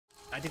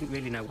I didn't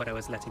really know what I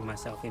was letting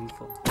myself in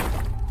for.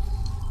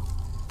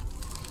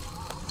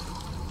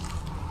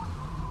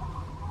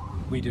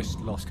 We just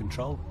lost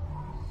control.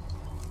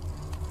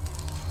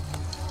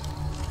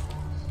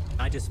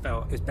 I just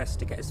felt it was best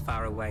to get as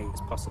far away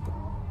as possible.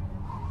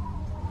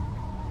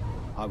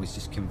 I was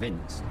just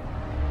convinced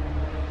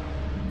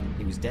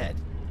he was dead.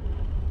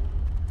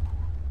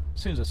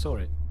 As soon as I saw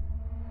it,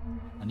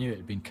 I knew it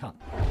had been cut.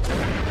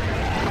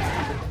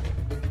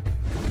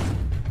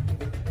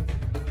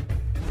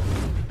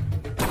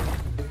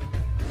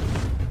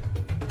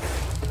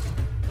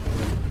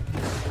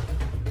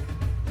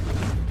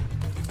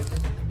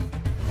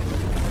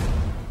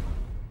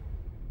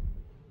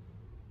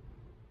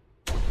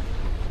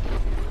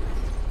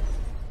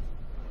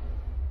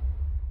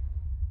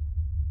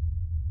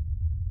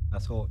 I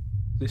thought,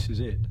 this is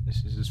it.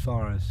 This is as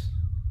far as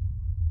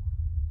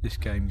this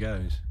game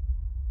goes.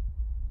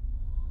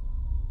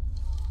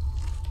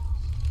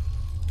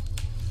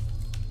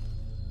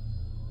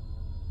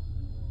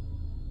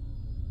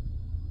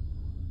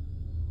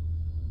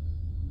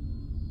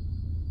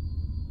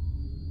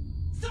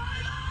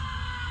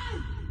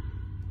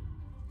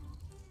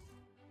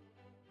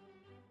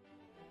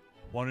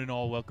 One and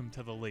all, welcome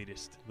to the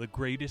latest, the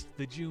greatest,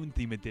 the June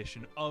theme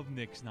edition of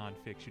Nick's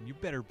Nonfiction. You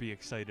better be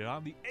excited.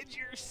 On the edge of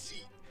your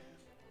seat.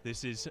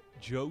 This is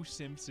Joe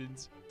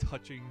Simpson's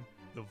Touching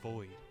the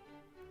Void.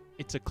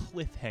 It's a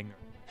cliffhanger.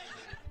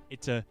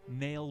 It's a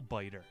nail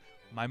biter.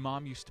 My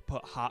mom used to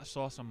put hot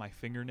sauce on my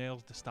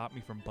fingernails to stop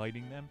me from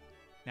biting them.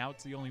 Now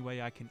it's the only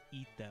way I can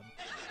eat them.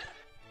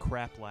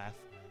 Crap laugh.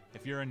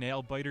 If you're a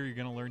nail biter, you're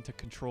going to learn to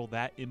control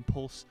that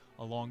impulse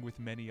along with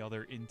many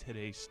other in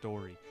today's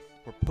story.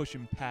 We're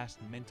pushing past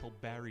mental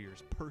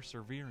barriers,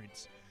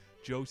 perseverance.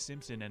 Joe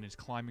Simpson and his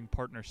climbing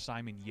partner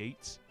Simon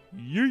Yates,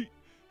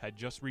 had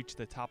just reached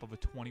the top of a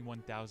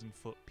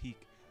 21,000-foot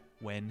peak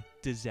when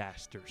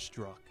disaster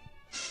struck.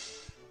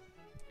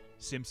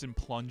 Simpson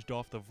plunged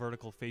off the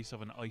vertical face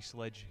of an ice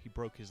ledge. He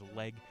broke his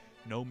leg.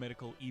 No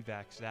medical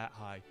evacs that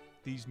high.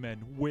 These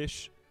men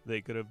wish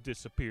they could have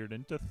disappeared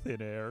into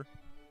thin air.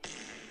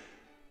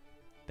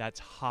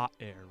 That's hot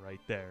air right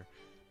there.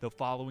 The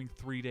following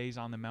 3 days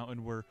on the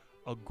mountain were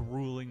a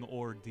grueling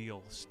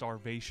ordeal.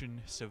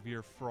 Starvation,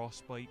 severe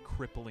frostbite,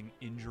 crippling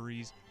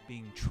injuries,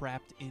 being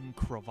trapped in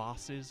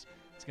crevasses.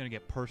 It's going to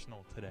get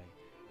personal today.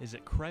 Is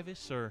it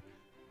crevice, or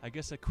I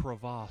guess a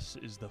crevasse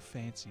is the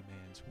fancy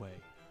man's way?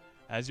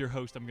 As your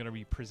host, I'm going to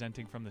be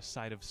presenting from the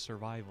side of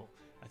survival.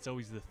 That's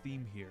always the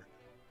theme here.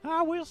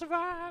 I will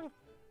survive.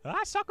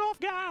 I suck off,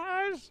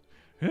 guys.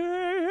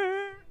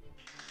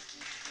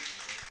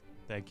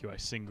 Thank you, I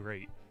sing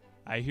great.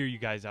 I hear you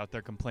guys out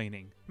there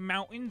complaining,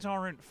 mountains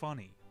aren't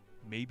funny.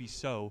 Maybe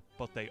so,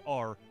 but they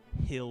are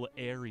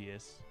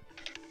hilarious.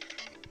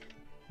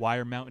 Why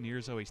are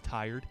mountaineers always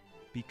tired?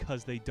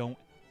 Because they don't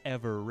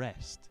ever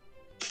rest.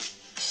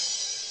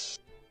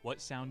 What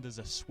sound does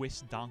a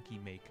Swiss donkey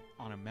make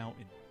on a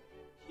mountain?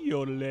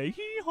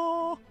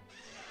 Yodelay-hee-haw.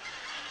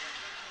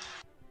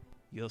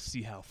 You'll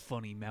see how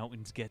funny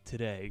mountains get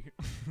today.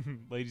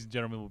 Ladies and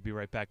gentlemen, we'll be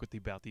right back with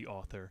About the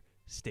Author.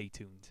 Stay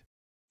tuned.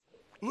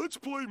 Let's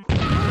play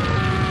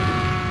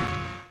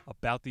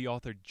About the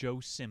Author Joe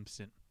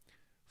Simpson.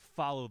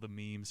 Follow the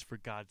memes, for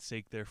God's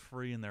sake. They're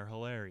free and they're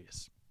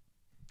hilarious.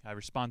 I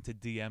respond to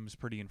DMs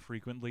pretty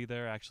infrequently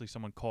there. Actually,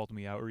 someone called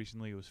me out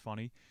recently. It was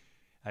funny.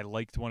 I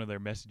liked one of their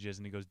messages,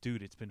 and he goes,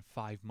 dude, it's been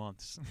 5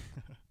 months.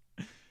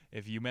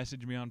 If you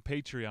message me on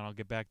Patreon, I'll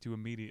get back to you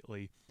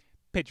immediately.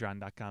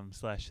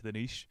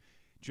 Patreon.com/TheNiche.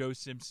 Joe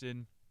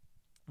Simpson,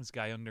 this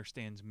guy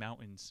understands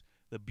mountains,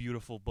 the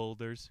beautiful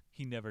boulders.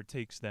 He never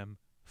takes them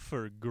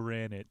for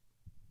granted.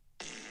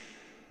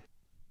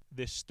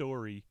 This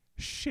story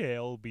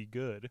shall be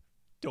good.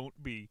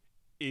 Don't be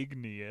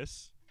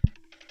igneous.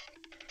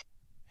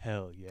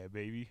 Hell yeah,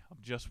 baby. I'm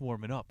just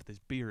warming up. This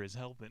beer is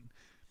helping.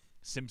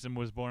 Simpson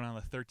was born on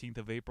the 13th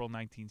of April,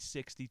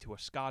 1960, to a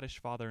Scottish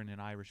father and an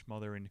Irish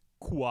mother in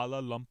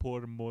Kuala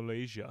Lumpur,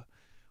 Malaysia.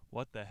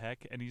 What the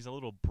heck? And he's a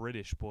little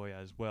British boy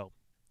as well.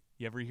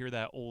 You ever hear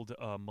that old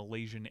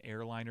Malaysian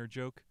airliner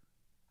joke?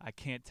 I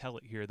can't tell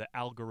it here. The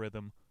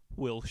algorithm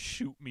will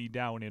shoot me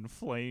down in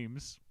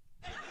flames.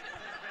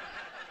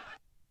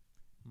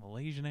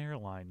 Malaysian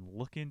airline,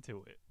 look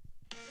into it.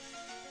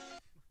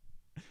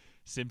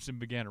 Simpson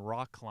began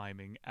rock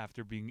climbing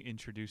after being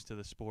introduced to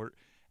the sport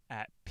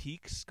at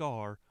Peak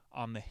Scar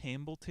on the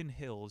Hambleton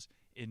Hills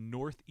in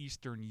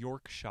northeastern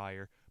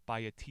Yorkshire by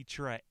a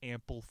teacher at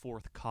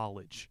Ampleforth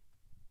College.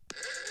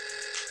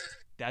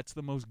 That's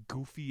the most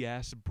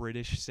goofy-ass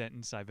British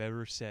sentence I've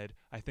ever said.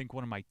 I think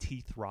one of my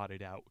teeth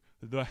rotted out.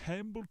 The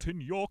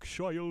Hambleton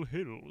Yorkshire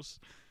Hills.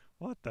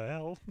 What the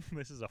hell?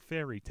 This is a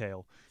fairy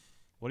tale.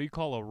 What do you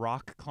call a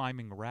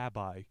rock-climbing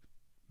rabbi?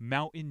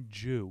 Mountain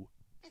Jew.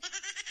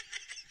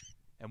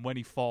 And when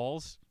he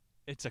falls,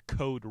 it's a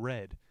code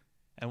red.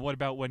 And what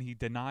about when he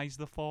denies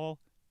the fall?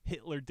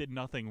 Hitler did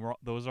nothing wrong.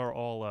 Those are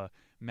all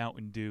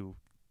Mountain Dew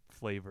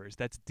flavors.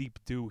 That's deep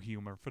dew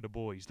humor for the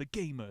boys, the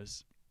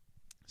gamers.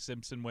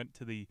 Simpson went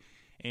to the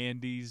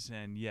Andes,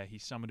 and yeah, he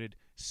summited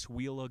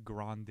Suela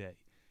Grande.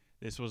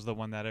 This was the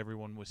one that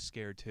everyone was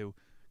scared to.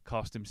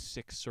 Cost him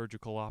 6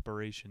 surgical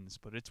operations,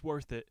 but it's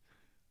worth it.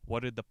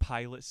 What did the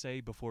pilot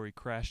say before he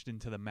crashed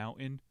into the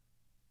mountain?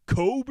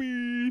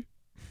 Kobe!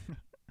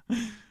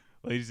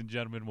 Ladies and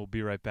gentlemen, we'll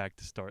be right back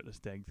to start this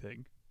dang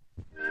thing.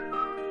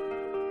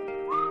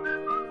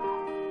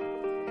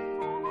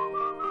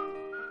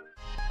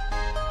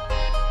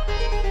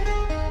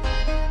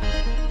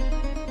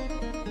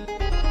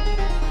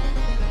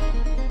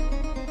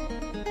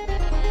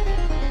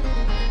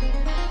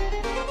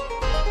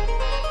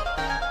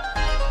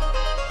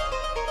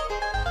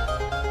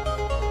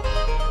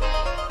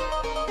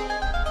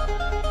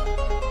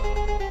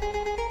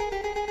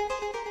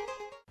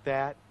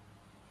 That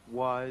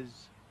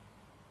was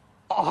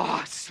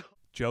awesome.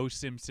 Joe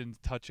Simpson's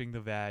Touching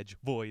the Vag,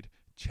 Void,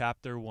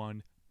 Chapter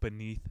 1,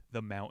 Beneath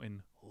the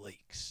Mountain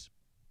Lakes.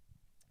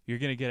 You're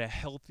going to get a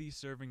healthy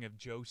serving of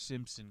Joe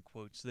Simpson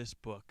quotes this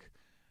book.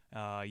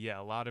 A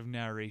lot of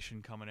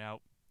narration coming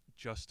out,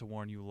 just to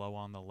warn you, low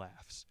on the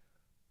laughs.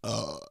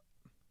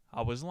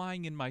 I was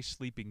lying in my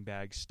sleeping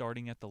bag,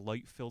 starting at the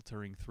light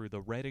filtering through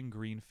the red and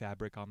green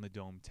fabric on the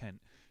dome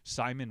tent.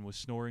 Simon was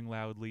snoring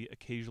loudly,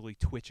 occasionally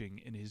twitching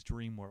in his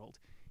dream world.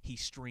 He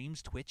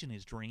streams Twitch in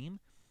his dream?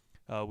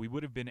 We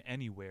would have been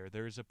anywhere.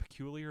 There is a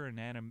peculiar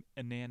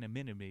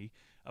anonymity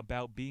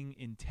about being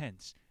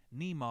intense.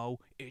 Nemo,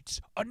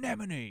 it's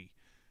anemone!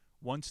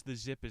 Once the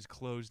zip is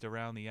closed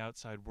around the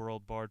outside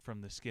world barred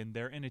from the skin,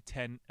 they're in a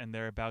tent and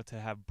they're about to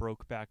have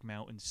Brokeback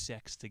Mountain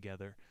sex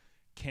together.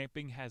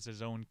 Camping has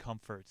his own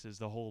comforts is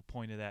the whole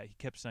point of that. He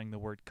kept saying the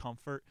word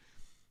comfort.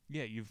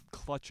 Yeah, you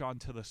clutch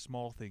onto the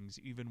small things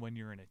even when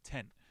you're in a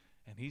tent.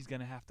 And he's going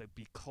to have to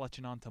be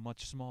clutching onto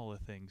much smaller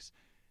things.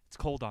 It's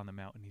cold on the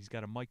mountain. He's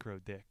got a micro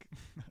dick.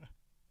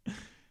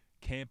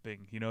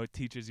 Camping, it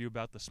teaches you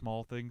about the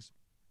small things.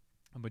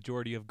 A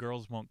majority of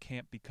girls won't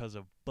camp because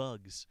of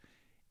bugs.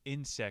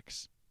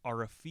 Insects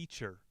are a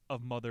feature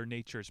of Mother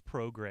Nature's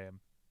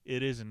program.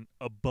 It isn't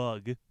a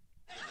bug.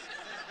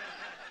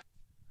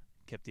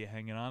 Kept you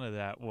hanging on to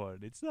that one.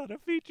 It's not a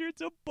feature,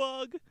 it's a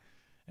bug.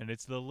 And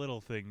it's the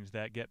little things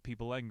that get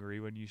people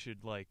angry when you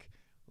should,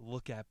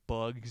 look at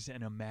bugs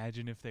and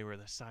imagine if they were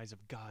the size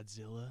of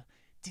Godzilla.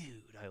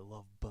 Dude, I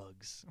love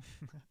bugs.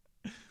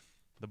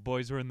 The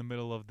boys were in the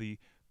middle of the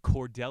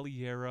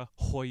Cordillera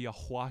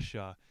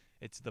Huayhuasha.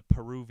 It's the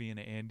Peruvian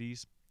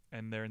Andes,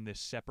 and they're in this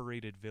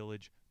separated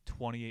village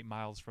 28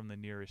 miles from the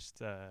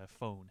nearest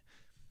phone.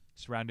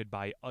 Surrounded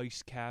by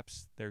ice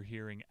caps, they're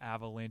hearing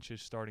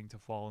avalanches starting to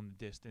fall in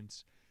the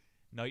distance.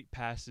 Night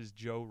passes,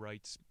 Joe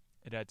writes,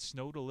 "It had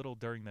snowed a little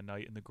during the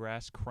night, and the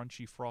grass,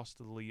 crunchy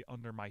frostily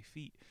under my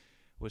feet,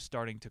 was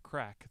starting to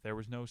crack. There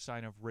was no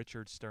sign of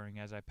Richard stirring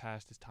as I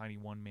passed his tiny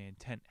one-man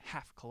tent,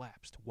 half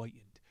collapsed,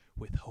 whitened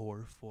with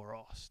hoar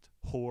frost."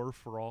 Hoar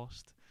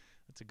frost?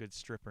 That's a good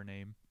stripper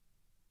name.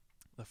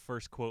 The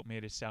first quote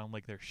made it sound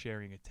like they're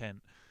sharing a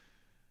tent.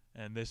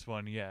 And this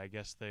one, I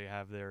guess they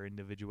have their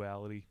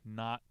individuality.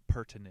 Not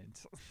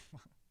pertinent.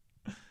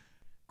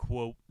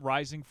 Quote,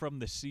 "Rising from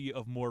the sea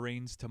of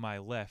moraines to my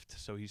left,"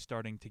 so he's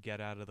starting to get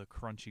out of the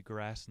crunchy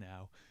grass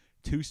now,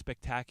 "two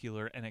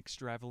spectacular and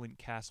extravagant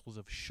castles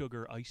of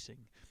sugar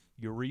icing,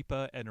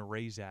 Eureka and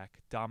Razak,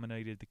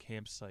 dominated the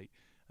campsite.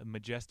 A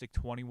majestic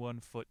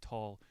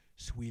 21-foot-tall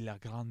Suila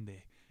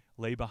Grande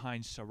lay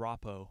behind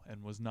Sarapo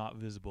and was not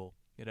visible.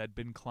 It had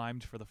been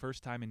climbed for the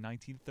first time in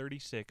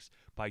 1936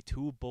 by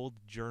 2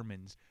 bold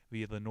Germans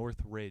via the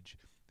North Ridge.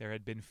 There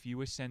had been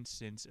few ascents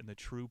since, and the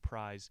true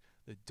prize,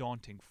 the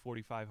daunting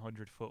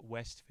 4,500-foot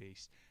west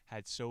face,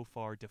 had so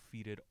far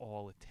defeated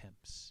all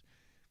attempts."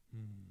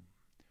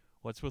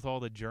 What's with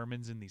all the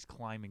Germans in these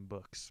climbing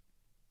books?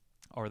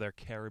 Are there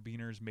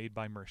carabiners made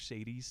by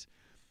Mercedes?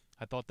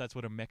 I thought that's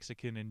what a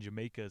Mexican in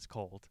Jamaica is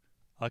called.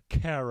 A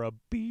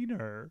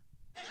carabiner.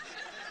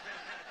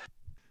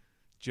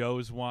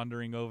 Joe's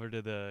wandering over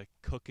to the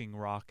cooking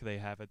rock they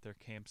have at their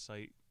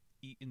campsite,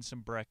 eating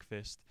some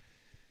breakfast.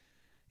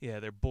 Yeah,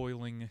 they're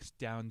boiling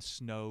down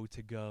snow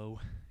to go.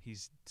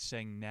 He's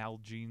saying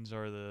Nalgene's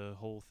are the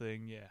whole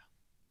thing. Yeah.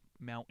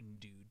 "Mountain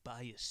dude,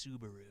 buy a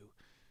Subaru."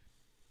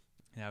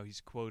 Now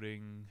he's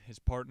quoting his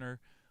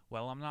partner.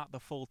 "Well, I'm not the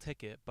full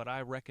ticket, but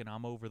I reckon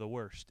I'm over the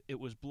worst. It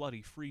was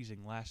bloody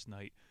freezing last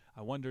night.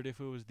 I wondered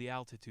if it was the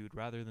altitude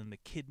rather than the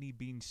kidney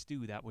bean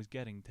stew that was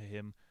getting to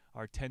him.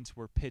 Our tents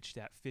were pitched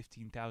at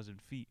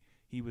 15,000 feet.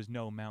 He was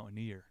no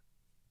mountaineer."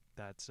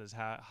 That's as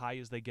high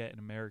as they get in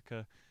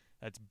America.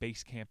 That's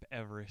base camp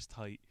Everest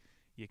height.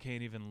 You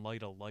can't even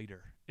light a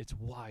lighter. It's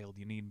wild.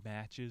 You need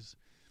matches.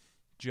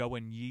 Joe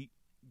and Yeet,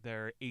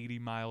 they're 80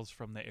 miles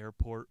from the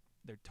airport.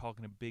 They're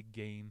talking a big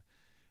game.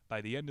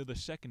 By the end of the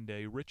second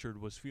day, Richard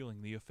was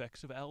feeling the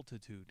effects of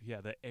altitude.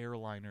 Yeah, the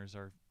airliners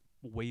are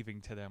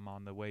waving to them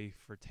on the way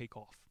for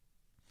takeoff.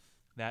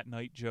 That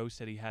night, Joe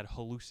said he had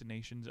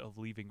hallucinations of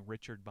leaving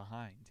Richard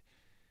behind.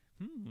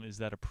 Is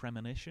that a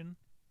premonition?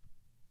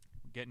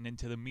 Getting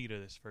into the meat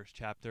of this first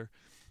chapter.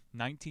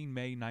 19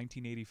 May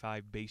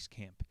 1985 base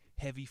camp.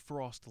 Heavy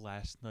frost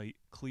last night,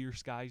 clear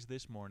skies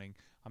this morning.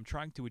 I'm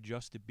trying to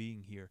adjust to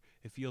being here.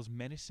 It feels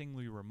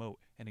menacingly remote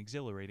and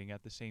exhilarating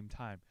at the same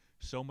time.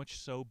 So much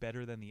so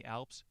better than the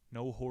Alps.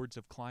 No hordes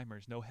of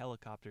climbers, no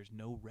helicopters,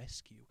 no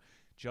rescue.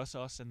 Just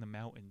us and the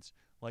mountains.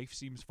 Life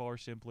seems far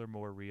simpler,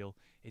 more real.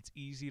 It's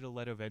easy to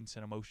let events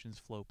and emotions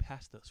flow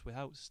past us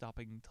without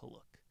stopping to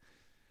look.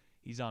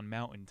 He's on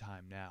mountain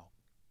time now.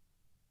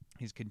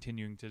 He's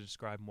continuing to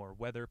describe more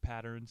weather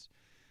patterns,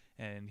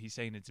 and he's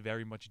saying it's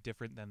very much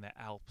different than the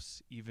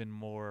Alps, even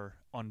more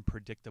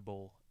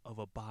unpredictable of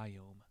a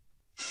biome.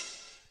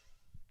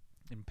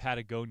 In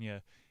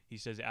Patagonia, he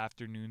says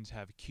afternoons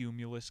have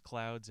cumulus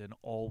clouds and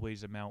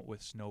always amount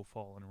with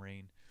snowfall and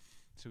rain.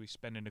 So he's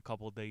spending a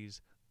couple of days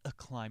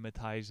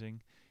acclimatizing.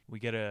 We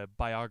get a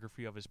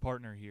biography of his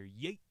partner here,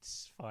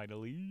 Yates,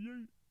 finally.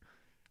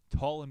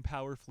 Tall and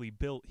powerfully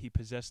built, he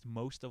possessed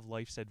most of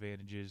life's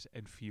advantages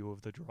and few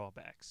of the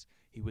drawbacks.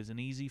 He was an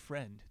easy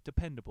friend,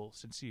 dependable,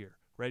 sincere,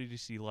 ready to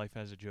see life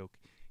as a joke.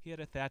 He had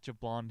a thatch of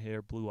blonde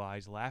hair, blue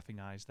eyes, laughing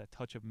eyes, that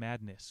touch of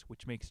madness,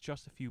 which makes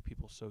just a few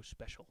people so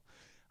special.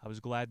 I was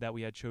glad that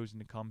we had chosen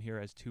to come here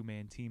as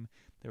two-man team.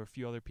 There were a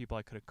few other people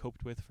I could have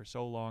coped with for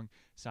so long.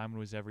 Simon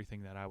was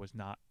everything that I was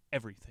not,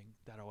 everything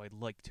that I'd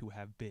like to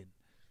have been.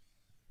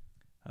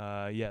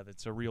 Yeah,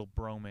 that's a real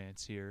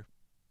bromance here.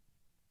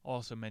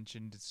 Also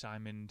mentioned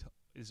Simon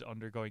is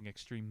undergoing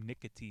extreme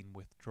nicotine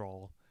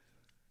withdrawal,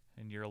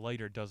 and your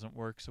lighter doesn't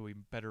work, so we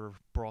better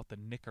have brought the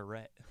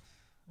Nicorette.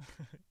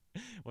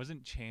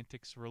 Wasn't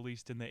Chantix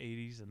released in the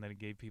 80s and then it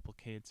gave people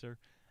cancer?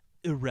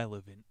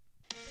 Irrelevant.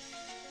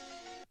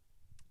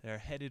 They're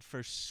headed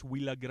for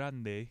Suila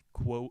Grande.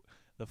 Quote,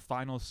 the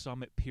final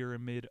summit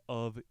pyramid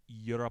of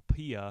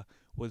Europea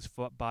was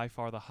by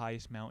far the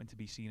highest mountain to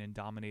be seen and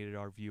dominated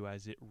our view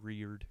as it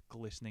reared,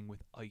 glistening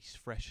with ice,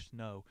 fresh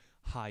snow,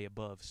 high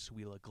above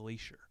Suila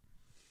Glacier.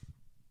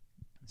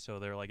 So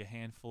they're like a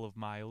handful of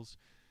miles,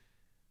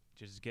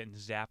 just getting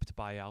zapped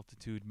by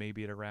altitude,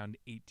 maybe at around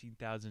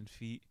 18,000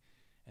 feet.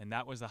 And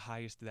that was the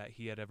highest that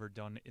he had ever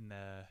done in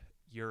the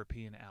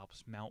European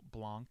Alps, Mount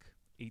Blanc,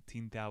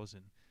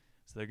 18,000.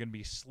 So they're going to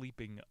be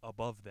sleeping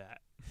above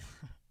that.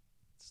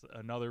 It's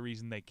another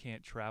reason they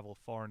can't travel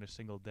far in a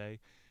single day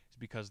is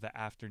because of the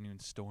afternoon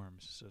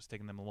storms. So it's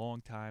taking them a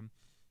long time.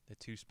 The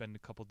two spend a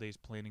couple days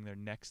planning their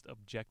next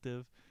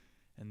objective.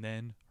 And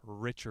then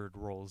Richard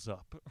rolls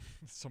up.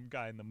 Some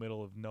guy in the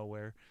middle of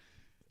nowhere.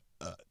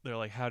 They're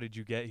like, how did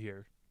you get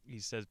here? He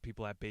says,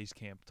 people at base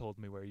camp told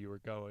me where you were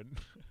going.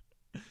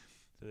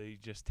 So he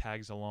just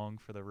tags along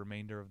for the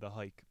remainder of the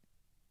hike.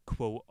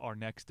 Quote, our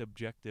next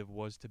objective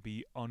was to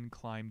be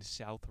unclimbed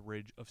south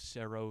ridge of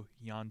Cerro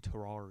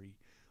Yantarari,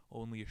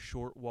 only a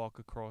short walk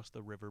across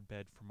the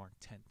riverbed from our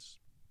tents.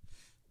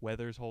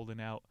 Weather's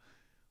holding out,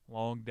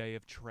 long day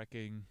of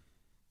trekking.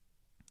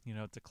 You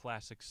know, it's a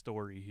classic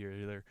story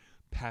here. They're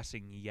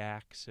passing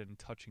yaks and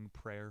touching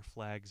prayer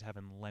flags,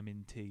 having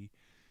lemon tea.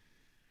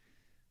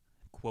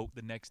 Quote,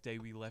 the next day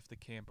we left the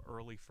camp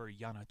early for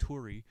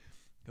Yanaturi.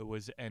 It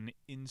was an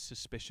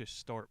insuspicious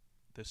start.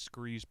 The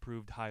screes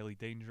proved highly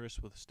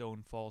dangerous, with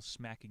stone falls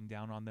smacking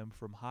down on them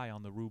from high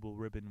on the ruble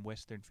ribbon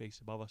western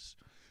face above us.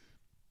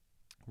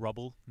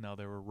 Rubble? No,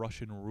 there were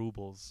Russian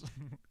rubles,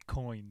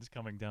 coins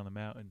coming down the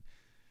mountain.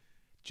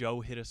 Joe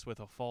hit us with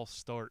a false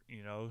start,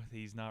 you know.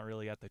 He's not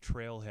really at the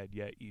trailhead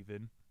yet,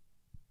 even.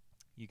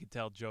 You can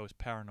tell Joe's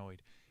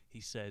paranoid.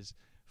 He says,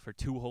 for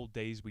 2 whole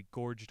days we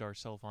gorged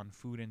ourselves on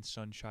food and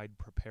sunshine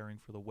preparing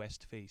for the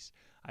west face.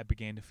 I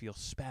began to feel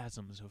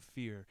spasms of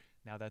fear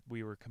now that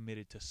we were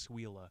committed to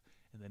Suila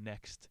in the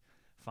next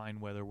fine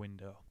weather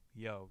window.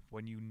 Yo,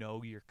 when you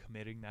know you're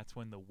committing, that's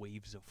when the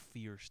waves of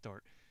fear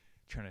start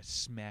trying to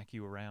smack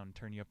you around,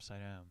 turn you upside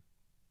down.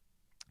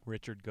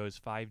 Richard goes,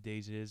 5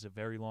 days is a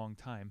very long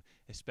time,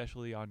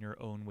 especially on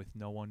your own with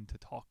no one to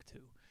talk to.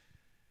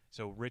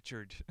 So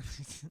Richard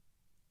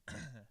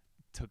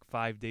took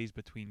 5 days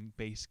between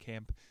base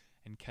camp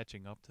and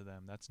catching up to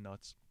them. That's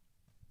nuts.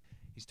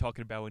 He's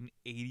talking about an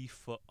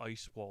 80-foot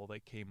ice wall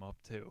that came up,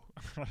 too.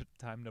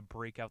 Time to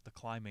break out the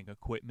climbing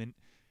equipment.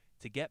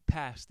 To get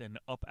past and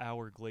up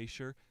our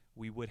glacier,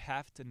 we would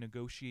have to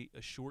negotiate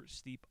a short,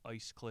 steep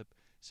ice clip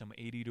some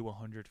 80 to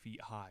 100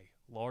 feet high.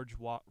 Large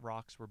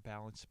rocks were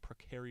balanced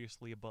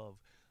precariously above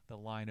the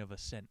line of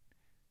ascent.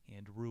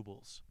 And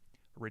rubles.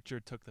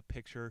 Richard took the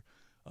picture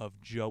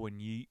of Joe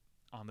and Yeet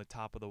on the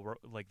top of the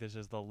like this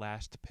is the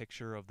last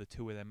picture of the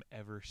two of them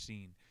ever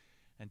seen.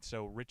 And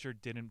so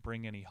Richard didn't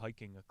bring any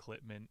hiking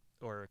equipment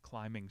or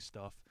climbing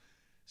stuff.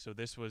 So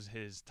this was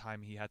his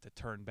time he had to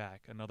turn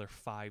back. Another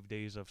 5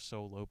 days of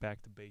solo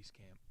back to base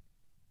camp.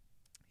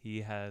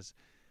 He has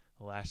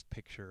the last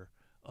picture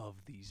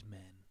of these men.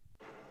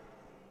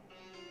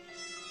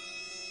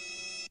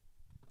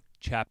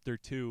 Chapter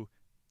 2,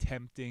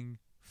 Tempting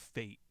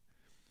Fate.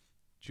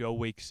 Joe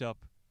wakes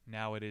up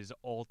now at his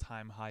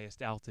all-time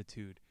highest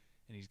altitude,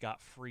 and he's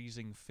got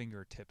freezing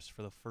fingertips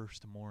for the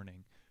first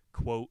morning.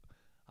 Quote,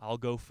 I'll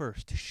go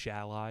first,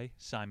 shall I?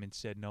 Simon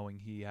said, knowing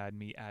he had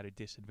me at a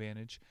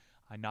disadvantage.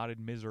 I nodded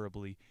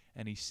miserably,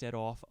 and he set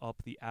off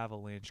up the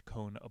avalanche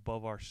cone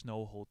above our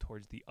snow hole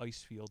towards the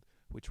ice field,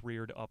 which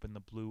reared up in the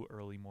blue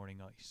early morning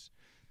ice.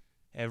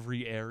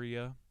 Every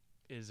area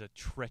is a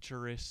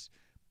treacherous,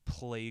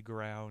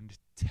 playground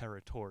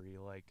territory.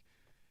 Like,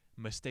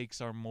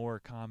 mistakes are more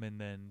common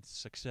than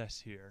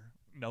success here.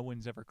 No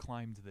one's ever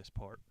climbed this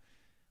part.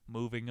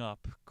 Moving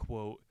up,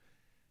 quote,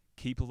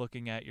 keep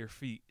looking at your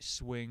feet,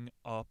 swing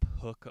up,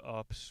 hook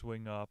up,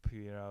 swing up,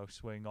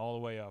 swing all the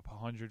way up,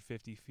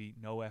 150 feet,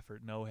 no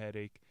effort, no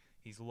headache.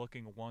 He's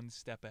looking one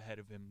step ahead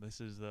of him.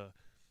 This is the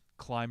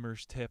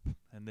climber's tip,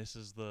 and this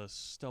is the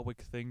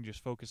stoic thing.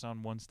 Just focus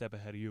on one step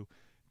ahead of you.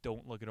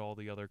 Don't look at all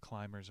the other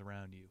climbers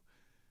around you.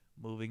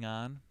 Moving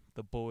on,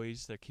 the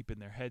boys, they're keeping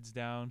their heads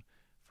down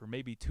for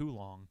maybe too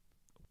long.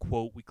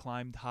 Quote, we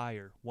climbed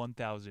higher,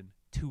 1,000,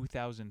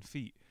 2,000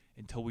 feet,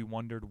 until we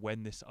wondered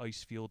when this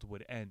ice field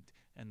would end,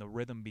 and the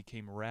rhythm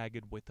became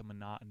ragged with the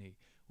monotony.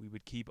 We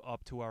would keep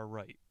up to our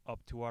right,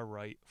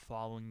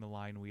 following the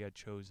line we had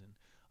chosen,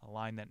 a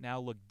line that now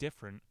looked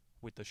different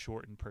with the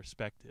shortened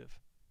perspective.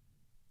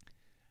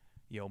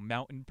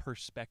 Mountain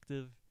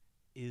perspective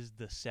is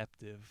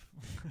deceptive.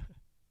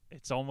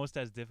 It's almost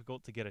as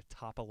difficult to get a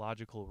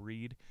topological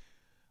read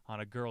on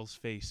a girl's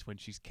face when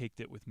she's caked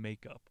it with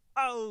makeup.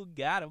 Oh,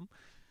 got him.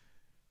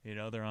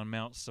 They're on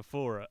Mount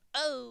Sephora.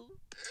 Oh.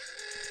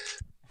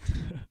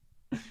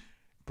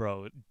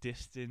 Bro,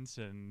 distance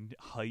and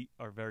height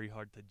are very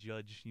hard to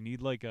judge. You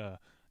need like a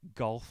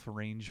golf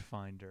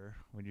rangefinder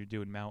when you're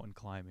doing mountain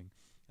climbing.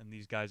 And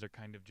these guys are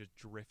kind of just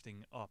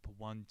drifting up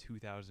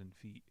 2,000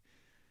 feet.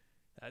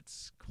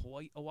 That's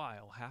quite a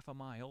while, half a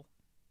mile.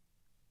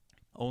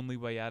 Only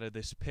way out of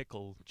this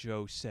pickle,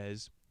 Joe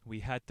says, we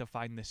had to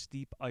find the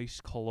steep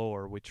ice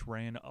couloir which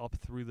ran up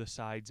through the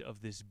sides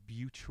of this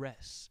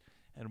buttress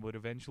and would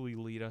eventually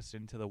lead us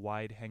into the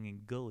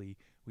wide-hanging gully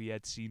we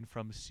had seen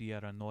from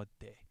Sierra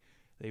Norte.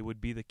 They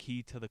would be the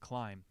key to the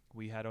climb.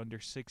 We had under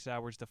 6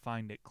 hours to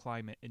find it,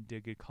 climb it, and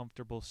dig a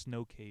comfortable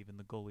snow cave in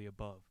the gully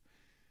above.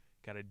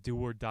 Got a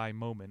do-or-die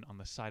moment on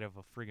the side of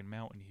a friggin'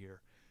 mountain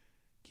here.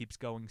 Keeps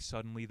going.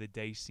 Suddenly the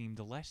day seemed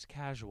less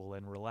casual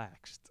and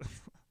relaxed.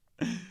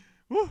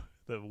 Woo!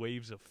 The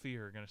waves of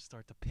fear are going to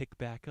start to pick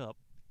back up.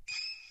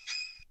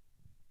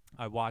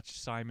 I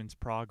watched Simon's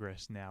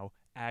progress now,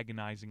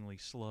 agonizingly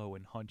slow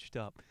and hunched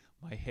up,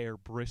 my hair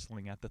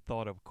bristling at the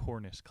thought of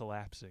cornice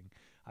collapsing.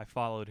 I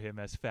followed him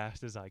as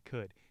fast as I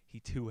could. He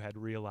too had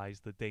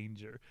realized the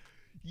danger.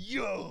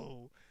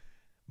 Yo!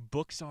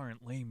 Books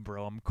aren't lame,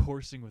 bro. I'm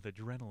coursing with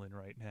adrenaline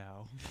right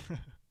now.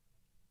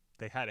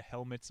 They had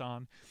helmets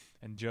on,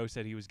 and Joe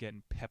said he was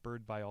getting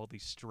peppered by all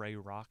these stray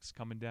rocks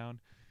coming down.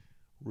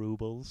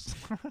 Rubles.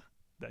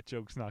 That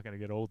joke's not going to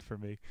get old for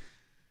me.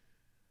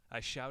 I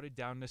shouted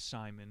down to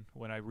Simon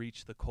when I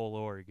reached the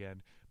couloir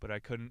again, but I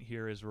couldn't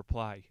hear his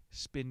reply.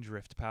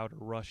 Spindrift powder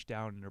rushed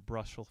down in a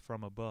brush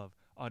from above.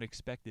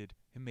 Unexpected.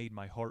 It made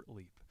my heart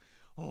leap.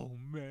 Oh,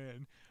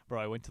 man. Bro,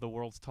 I went to the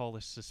world's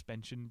tallest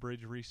suspension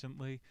bridge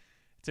recently.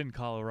 It's in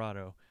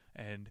Colorado,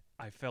 and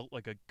I felt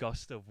like a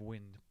gust of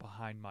wind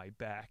behind my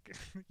back.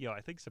 I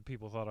think some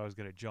people thought I was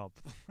going to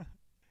jump.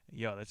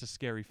 That's a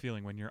scary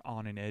feeling when you're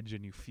on an edge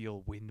and you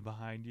feel wind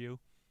behind you.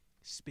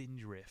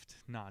 Spindrift.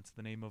 Nah, it's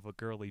the name of a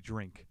girly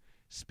drink.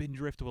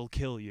 Spindrift will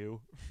kill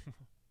you.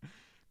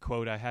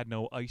 Quote, I had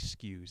no ice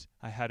skews.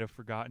 I had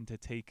forgotten to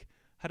take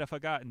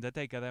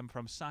them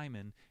from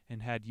Simon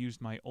and had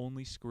used my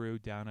only screw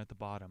down at the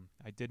bottom.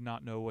 I did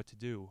not know what to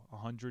do.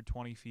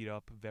 120 feet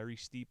up, very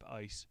steep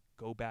ice.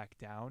 Go back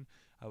down.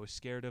 I was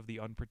scared of the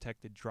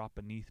unprotected drop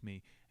beneath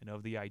me and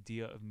of the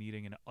idea of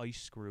needing an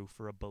ice screw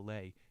for a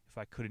belay if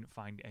I couldn't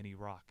find any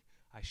rock.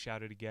 I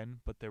shouted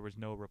again, but there was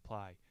no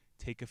reply.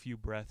 Take a few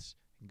breaths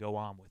and go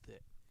on with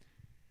it.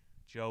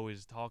 Joe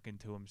is talking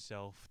to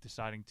himself,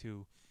 deciding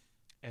to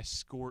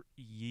escort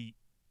Yeet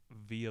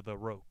via the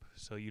rope.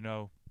 So,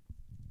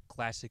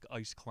 classic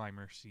ice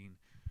climber scene.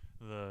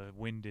 The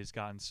wind has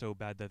gotten so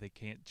bad that they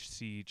can't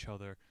see each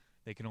other.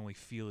 They can only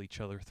feel each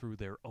other through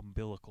their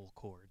umbilical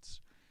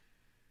cords.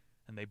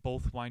 And they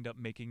both wind up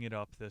making it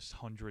up this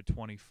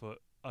 120-foot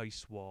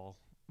ice wall.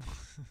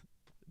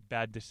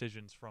 Bad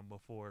decisions from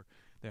before.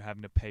 They're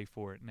having to pay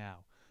for it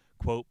now.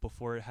 Quote,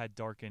 before it had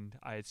darkened,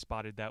 I had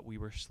spotted that we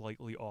were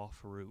slightly off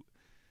route.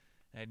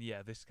 And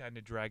this kind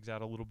of drags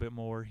out a little bit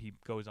more. He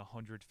goes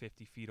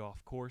 150 feet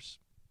off course.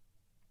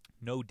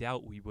 No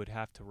doubt we would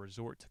have to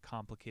resort to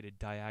complicated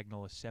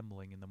diagonal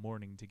assembling in the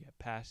morning to get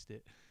past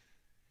it.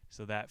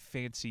 So that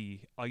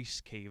fancy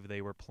ice cave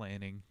they were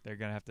planning, they're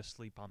going to have to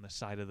sleep on the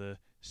side of the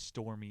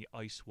stormy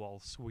ice wall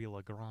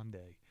Suila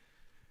Grande.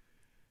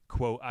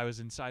 Quote, I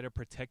was inside a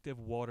protective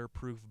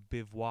waterproof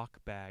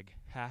bivouac bag,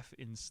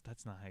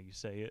 that's not how you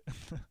say it.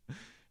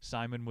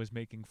 Simon was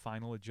making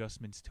final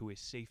adjustments to his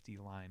safety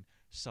line.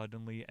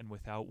 Suddenly and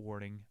without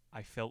warning,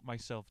 I felt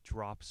myself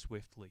drop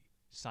swiftly.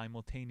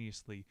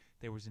 Simultaneously,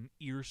 there was an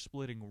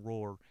ear-splitting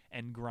roar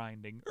and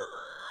grinding.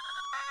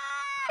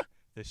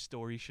 The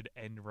story should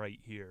end right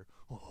here.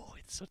 Oh,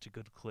 it's such a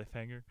good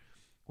cliffhanger.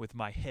 With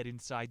my head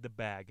inside the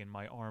bag and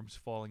my arms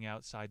falling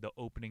outside the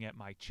opening at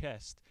my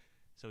chest,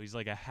 so he's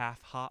like a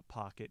half hot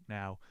pocket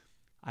now,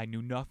 I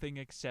knew nothing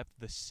except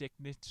the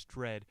sickness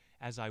dread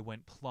as I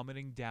went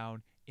plummeting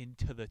down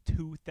into the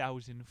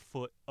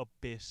 2,000-foot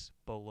abyss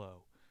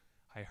below.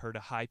 I heard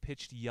a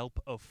high-pitched yelp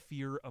of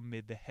fear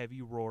amid the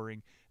heavy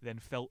roaring, then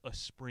felt a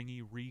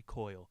springy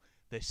recoil.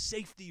 The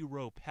safety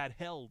rope had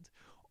held.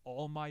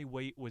 All my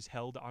weight was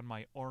held on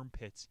my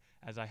armpits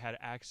as I had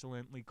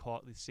accidentally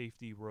caught the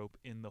safety rope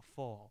in the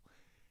fall.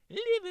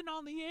 Living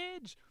on the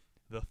edge!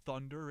 The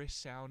thunderous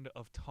sound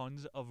of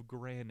tons of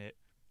granite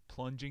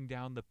plunging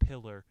down the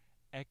pillar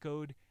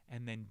echoed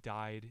and then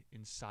died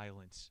in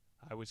silence.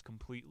 I was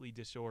completely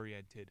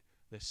disoriented.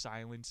 The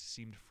silence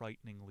seemed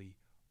frighteningly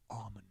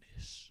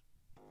ominous.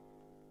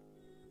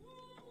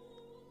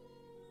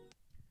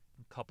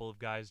 A couple of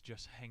guys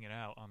just hanging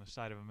out on the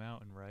side of a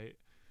mountain, right?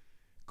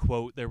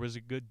 Quote, there was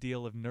a good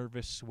deal of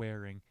nervous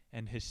swearing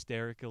and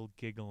hysterical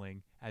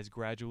giggling as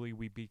gradually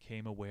we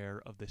became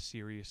aware of the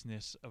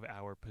seriousness of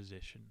our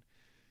position.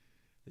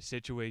 The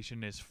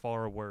situation is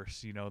far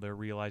worse, they're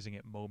realizing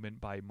it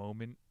moment by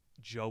moment.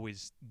 Joe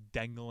is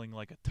dangling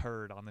like a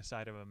turd on the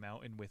side of a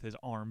mountain with his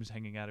arms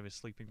hanging out of his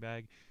sleeping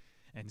bag,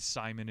 and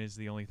Simon is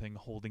the only thing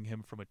holding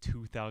him from a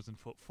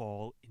 2,000-foot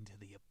fall into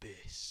the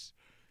abyss.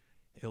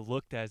 It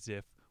looked as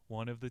if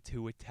one of the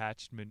two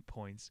attachment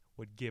points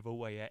would give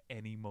away at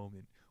any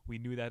moment. We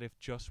knew that if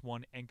just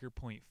one anchor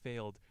point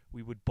failed,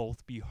 we would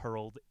both be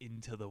hurled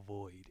into the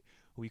void.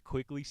 We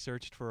quickly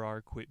searched for our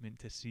equipment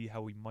to see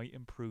how we might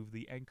improve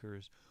the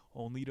anchors,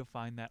 only to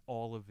find that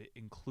all of it,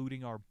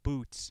 including our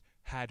boots,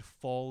 had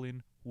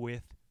fallen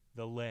with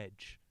the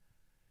ledge.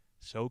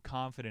 So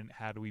confident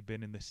had we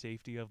been in the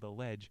safety of the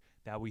ledge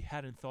that we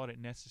hadn't thought it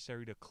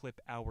necessary to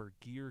clip our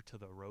gear to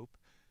the rope.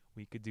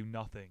 We could do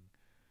nothing.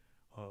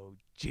 Oh,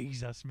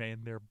 Jesus,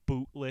 man, they're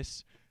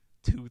bootless.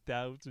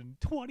 2,000,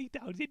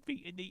 20,000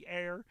 feet in the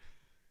air.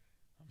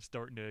 I'm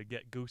starting to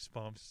get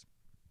goosebumps.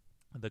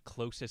 The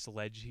closest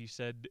ledge, he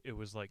said, it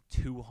was like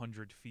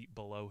 200 feet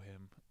below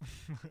him.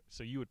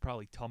 So you would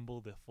probably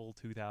tumble the full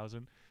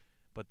 2,000,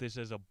 but this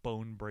is a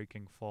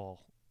bone-breaking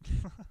fall.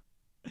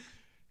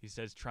 He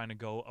says trying to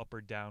go up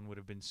or down would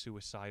have been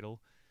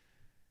suicidal.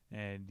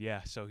 And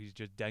yeah, so he's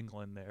just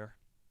dangling there.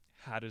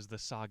 How does the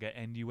saga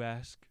end, you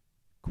ask?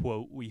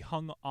 Quote, we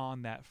hung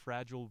on that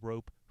fragile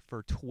rope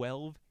for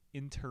 12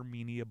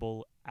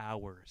 interminable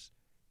hours.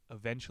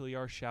 Eventually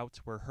our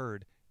shouts were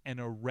heard,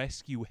 and a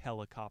rescue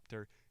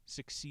helicopter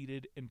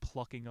succeeded in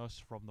plucking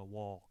us from the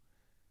wall.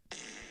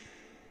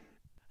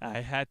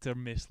 I had to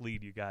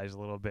mislead you guys a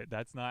little bit.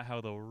 That's not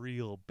how the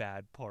real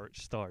bad part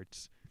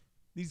starts.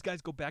 These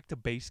guys go back to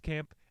base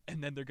camp,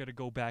 and then they're going to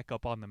go back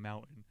up on the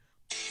mountain.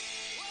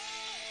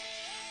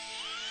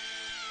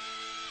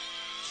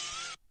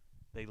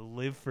 They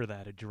live for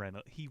that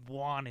adrenaline. He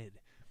wanted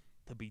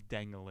to be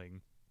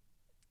dangling.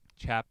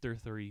 Chapter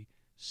 3,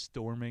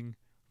 Storming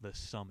the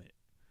Summit.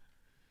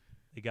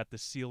 They got the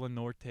Sila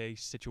Norte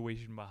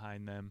situation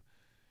behind them.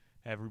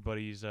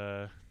 Everybody's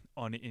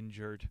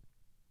uninjured.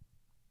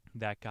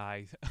 That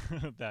guy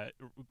that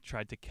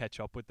tried to catch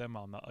up with them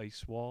on the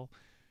ice wall,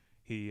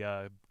 he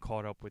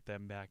caught up with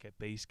them back at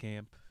base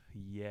camp.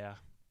 Yeah.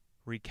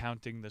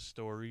 Recounting the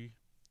story,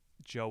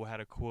 Joe had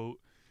a quote,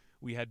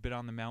 we had been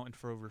on the mountain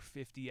for over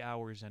 50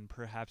 hours and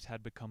perhaps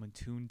had become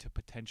attuned to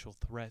potential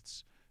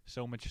threats,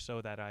 so much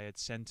so that I had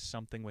sensed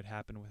something would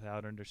happen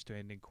without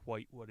understanding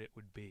quite what it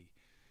would be.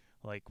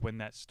 Like, when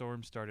that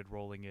storm started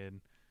rolling in,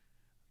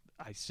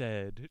 I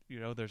said,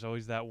 there's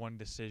always that one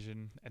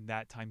decision, and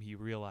that time he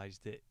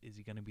realized it. Is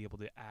he going to be able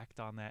to act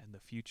on that in the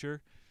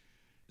future?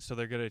 So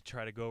they're going to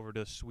try to go over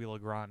to Suila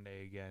Grande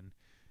again,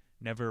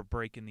 never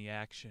breaking the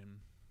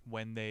action.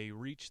 When they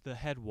reached the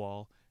head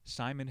wall,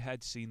 Simon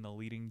had seen the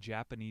leading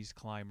Japanese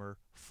climber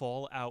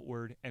fall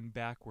outward and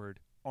backward,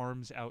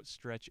 arms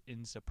outstretched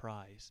in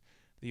surprise.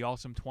 The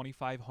awesome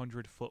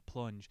 2,500-foot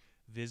plunge,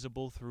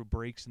 visible through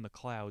breaks in the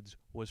clouds,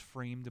 was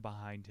framed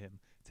behind him.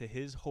 To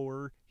his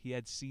horror, he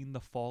had seen the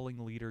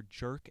falling leader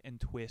jerk and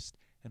twist,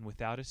 and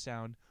without a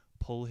sound,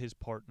 pull his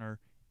partner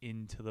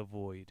into the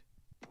void.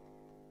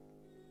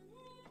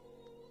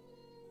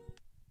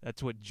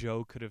 That's what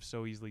Joe could have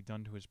so easily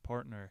done to his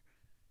partner,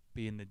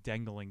 being the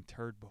dangling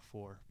turd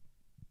before.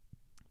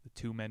 The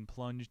two men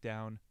plunged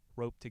down,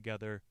 roped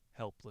together,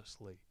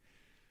 helplessly.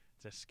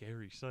 It's a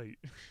scary sight.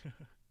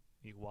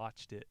 He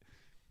watched it.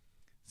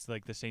 It's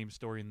like the same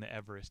story in the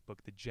Everest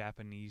book. The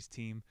Japanese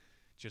team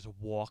just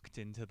walked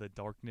into the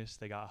darkness.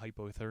 They got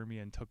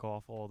hypothermia and took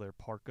off all their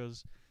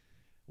parkas.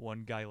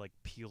 One guy,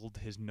 peeled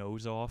his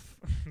nose off.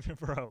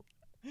 Bro,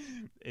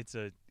 it's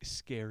a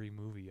scary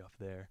movie up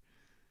there.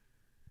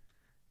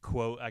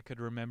 Quote, I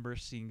could remember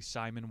seeing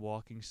Simon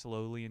walking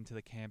slowly into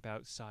the camp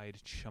outside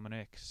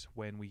Chamonix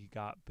when we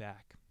got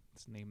back.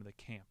 That's the name of the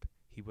camp.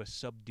 He was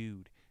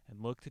subdued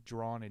and looked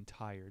drawn and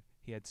tired.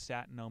 He had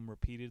sat numb,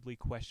 repeatedly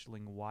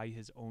questioning why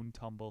his own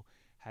tumble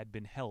had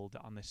been held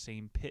on the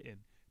same piton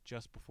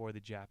just before the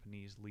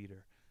Japanese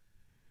leader.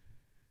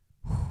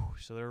 Whew,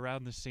 so they're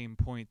around the same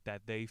point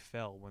that they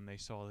fell when they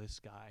saw this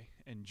guy.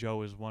 And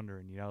Joe is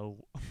wondering,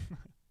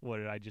 what,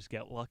 did I just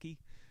get lucky?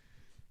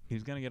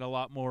 He's going to get a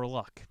lot more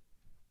luck.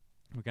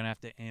 We're going to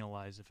have to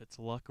analyze if it's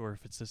luck or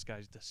if it's this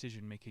guy's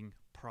decision-making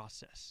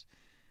process.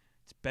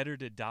 It's better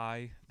to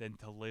die than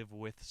to live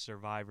with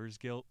survivor's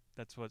guilt.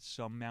 That's what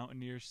some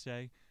mountaineers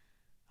say.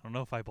 I don't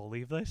know if I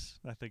believe this.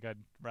 I think I'd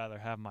rather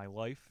have my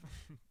life.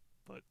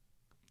 But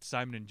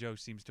Simon and Joe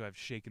seems to have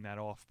shaken that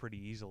off pretty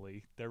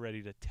easily. They're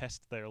ready to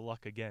test their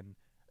luck again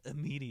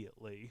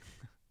immediately.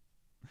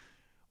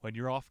 When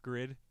you're off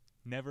grid,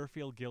 never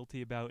feel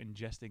guilty about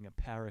ingesting a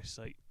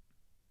parasite.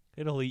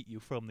 It'll eat you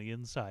from the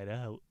inside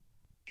out.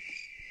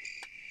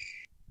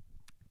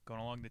 Going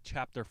along to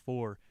chapter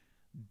 4,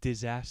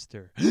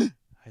 disaster.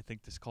 I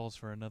think this calls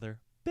for another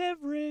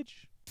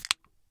beverage.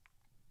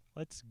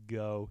 Let's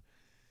go.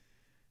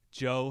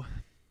 Joe,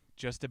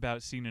 just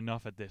about seen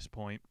enough at this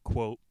point.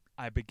 Quote,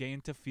 I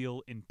began to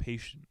feel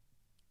impatient.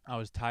 I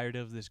was tired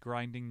of this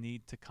grinding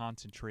need to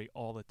concentrate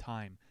all the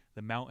time.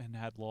 The mountain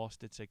had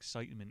lost its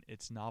excitement,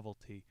 its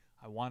novelty.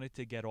 I wanted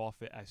to get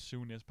off it as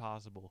soon as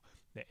possible.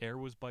 The air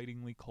was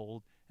bitingly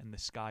cold and the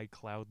sky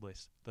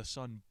cloudless. The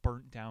sun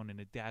burnt down in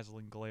a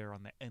dazzling glare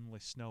on the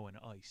endless snow and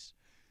ice.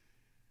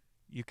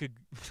 You could...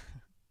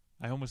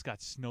 I almost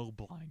got snow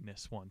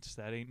blindness once.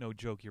 That ain't no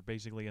joke. You're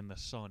basically in the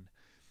sun.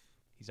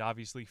 He's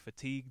obviously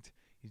fatigued.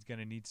 He's going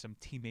to need some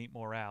teammate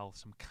morale,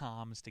 some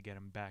comms to get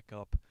him back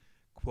up.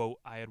 Quote,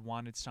 I had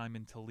wanted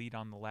Simon to lead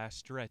on the last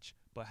stretch,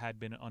 but had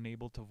been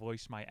unable to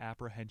voice my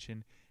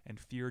apprehension and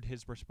feared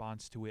his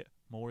response to it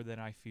more than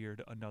I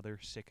feared another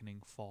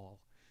sickening fall.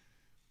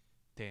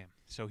 Damn,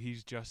 so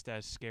he's just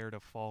as scared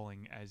of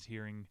falling as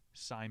hearing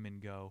Simon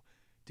go,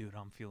 dude,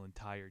 I'm feeling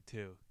tired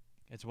too.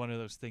 It's one of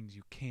those things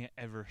you can't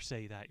ever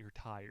say that you're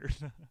tired.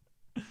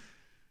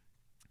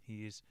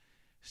 He's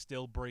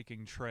still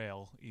breaking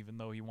trail, even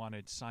though he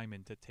wanted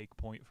Simon to take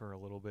point for a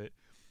little bit.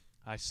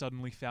 I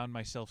suddenly found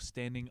myself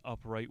standing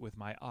upright with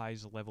my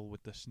eyes level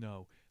with the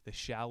snow. The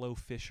shallow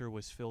fissure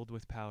was filled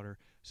with powder,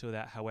 so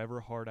that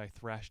however hard I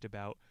thrashed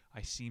about,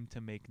 I seemed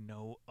to make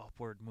no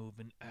upward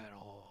movement at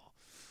all.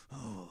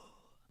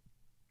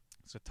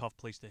 It's a tough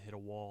place to hit a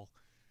wall.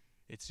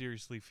 It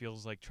seriously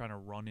feels like trying to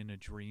run in a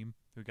dream.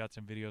 We've got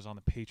some videos on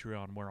the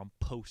Patreon where I'm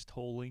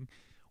post-holing,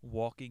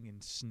 walking in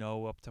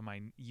snow up to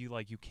my...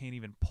 You can't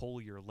even pull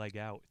your leg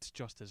out. It's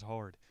just as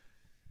hard.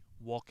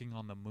 Walking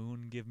on the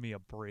moon, give me a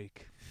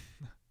break.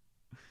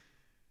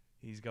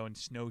 He's going,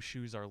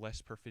 snowshoes are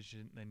less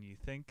proficient than you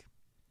think.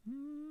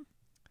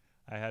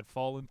 I had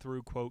fallen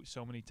through, quote,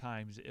 so many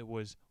times it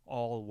was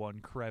all one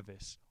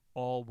crevice,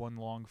 all one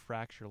long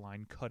fracture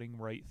line cutting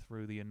right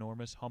through the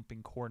enormous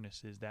humping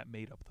cornices that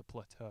made up the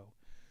plateau.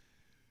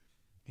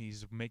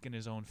 He's making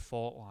his own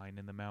fault line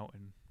in the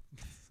mountain.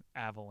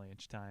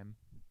 Avalanche time.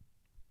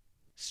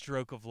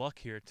 Stroke of luck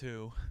here,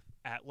 too.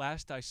 At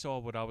last I saw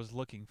what I was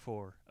looking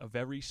for, a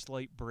very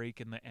slight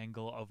break in the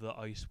angle of the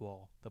ice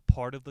wall. The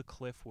part of the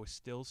cliff was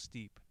still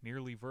steep,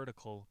 nearly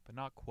vertical, but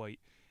not quite.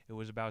 It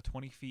was about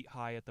 20 feet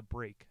high at the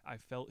break. I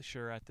felt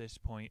sure at this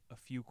point a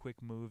few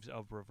quick moves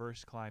of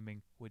reverse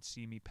climbing would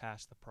see me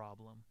past the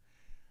problem.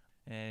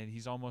 And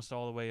he's almost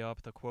all the way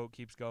up. The quote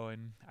keeps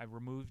going. I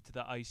removed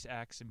the ice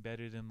axe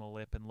embedded in the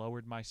lip and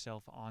lowered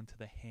myself onto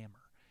the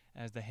hammer.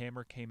 As the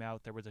hammer came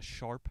out, there was a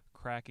sharp,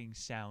 cracking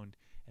sound,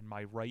 and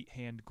my right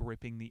hand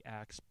gripping the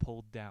axe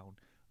pulled down.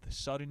 The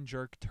sudden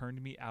jerk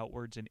turned me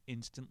outwards, and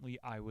instantly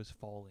I was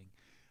falling.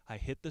 I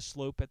hit the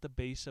slope at the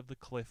base of the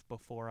cliff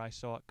before I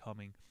saw it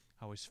coming.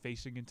 I was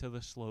facing into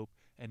the slope,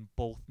 and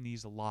both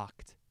knees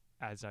locked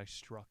as I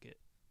struck it.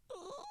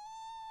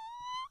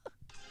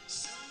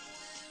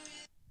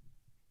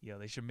 Yeah,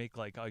 they should make,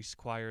 ice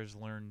choirs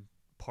learn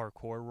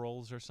parkour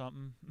rolls or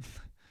something.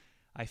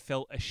 I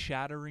felt a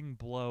shattering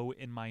blow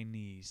in my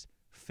knees,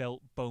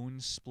 felt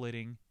bones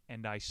splitting,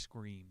 and I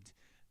screamed.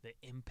 The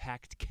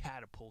impact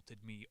catapulted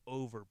me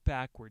over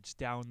backwards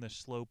down the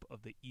slope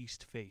of the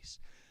east face.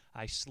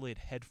 I slid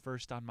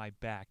headfirst on my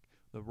back.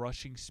 The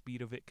rushing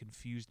speed of it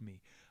confused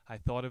me. I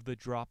thought of the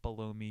drop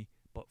below me,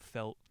 but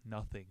felt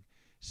nothing.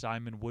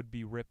 Simon would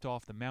be ripped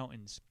off the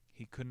mountains.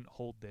 He couldn't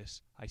hold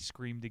this. I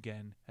screamed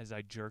again as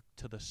I jerked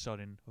to the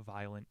sudden,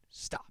 violent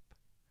stop.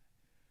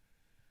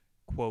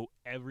 Quote,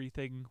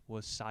 everything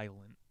was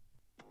silent.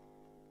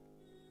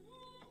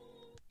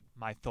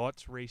 My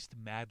thoughts raced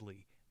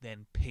madly,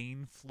 then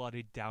pain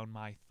flooded down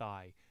my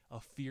thigh. A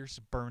fierce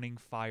burning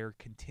fire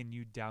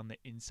continued down the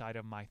inside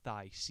of my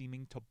thigh,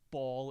 seeming to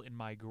bawl in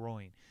my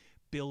groin.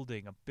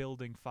 A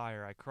building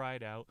fire. I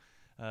cried out.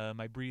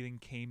 My breathing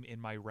came in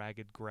my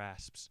ragged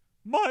grasps.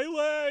 My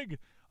leg!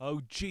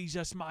 Oh,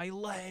 Jesus, my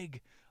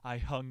leg! I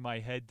hung my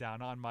head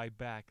down on my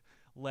back.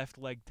 Left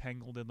leg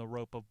tangled in the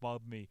rope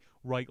above me.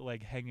 Right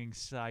leg hanging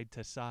side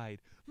to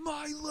side.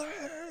 My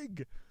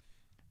leg!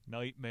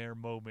 Nightmare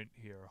moment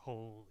here.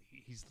 Holy,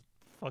 he's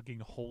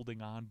fucking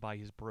holding on by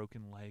his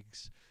broken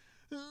legs.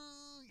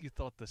 You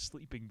thought the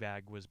sleeping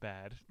bag was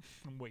bad.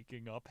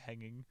 Waking up,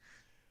 hanging.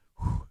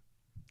 Whew.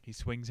 He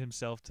swings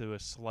himself to a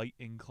slight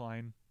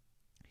incline.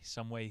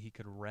 Some way he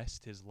could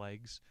rest his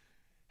legs.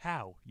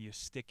 How? You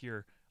stick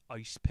your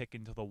ice pick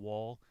into the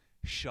wall,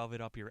 shove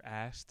it up your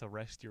ass to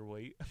rest your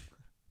weight?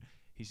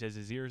 He says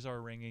his ears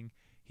are ringing.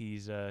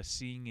 He's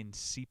seeing in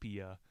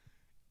sepia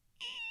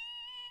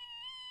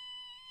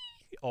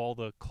all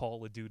the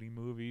Call of Duty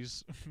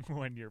movies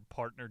when your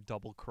partner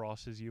double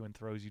crosses you and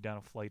throws you down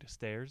a flight of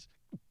stairs.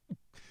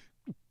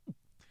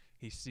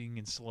 He's seeing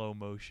in slow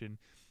motion.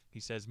 He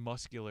says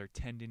muscular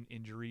tendon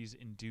injuries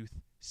induce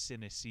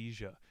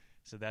synesthesia.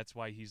 So that's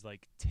why he's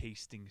like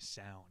tasting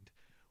sound.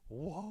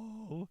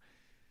 Whoa.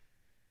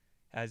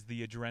 As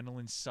the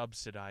adrenaline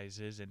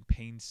subsidizes and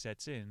pain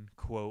sets in,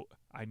 quote,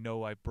 I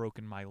know I've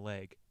broken my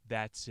leg.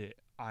 That's it.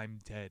 I'm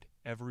dead.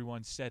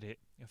 Everyone said it.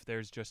 If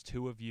there's just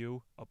two of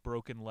you, a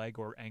broken leg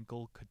or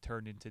ankle could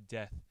turn into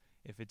death.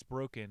 If it's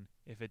broken,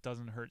 if it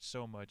doesn't hurt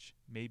so much,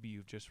 maybe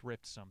you've just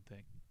ripped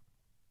something.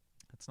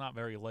 It's not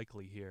very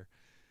likely here.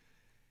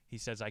 He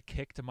says, I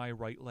kicked my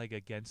right leg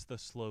against the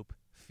slope,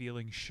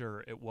 feeling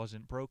sure it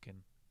wasn't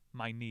broken.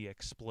 My knee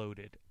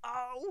exploded.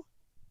 Oh!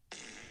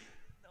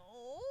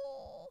 No!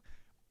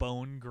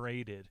 Bone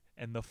grated,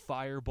 and the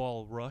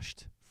fireball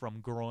rushed from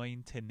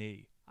groin to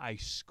knee. I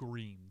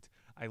screamed.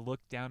 I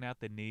looked down at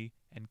the knee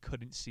and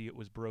couldn't see it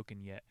was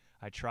broken yet.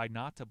 I tried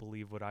not to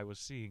believe what I was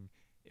seeing.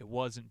 It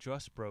wasn't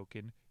just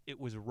broken. It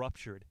was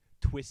ruptured,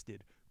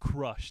 twisted,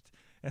 crushed,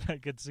 and I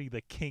could see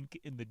the kink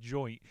in the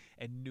joint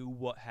and knew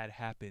what had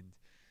happened.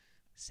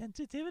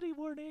 Sensitivity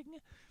warning.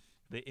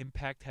 The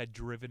impact had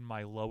driven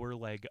my lower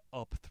leg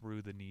up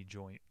through the knee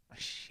joint.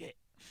 Shit.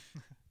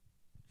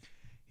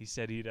 He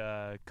said he'd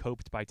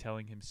coped by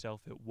telling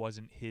himself it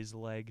wasn't his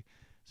leg,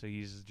 so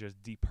he's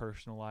just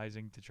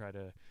depersonalizing to try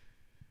to,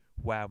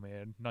 wow,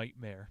 man,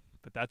 nightmare.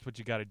 But that's what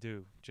you got to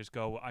do. Just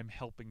go, I'm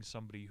helping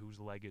somebody whose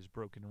leg is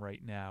broken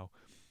right now.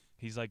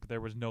 He's like,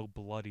 there was no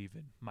blood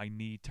even. My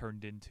knee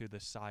turned into the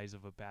size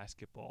of a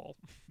basketball.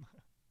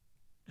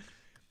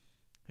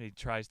 He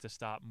tries to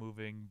stop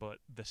moving, but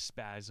the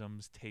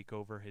spasms take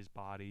over his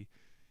body.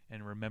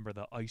 And remember,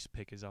 the ice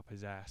pick is up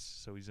his ass,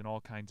 so he's in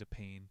all kinds of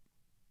pain.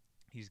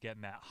 He's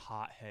getting that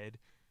hot head,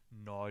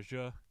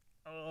 nausea.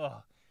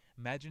 Ugh.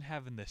 Imagine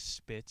having the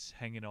spits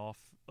hanging off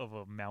of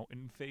a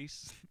mountain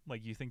face.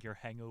 Like you think your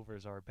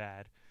hangovers are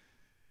bad.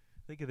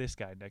 Think of this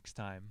guy next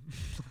time.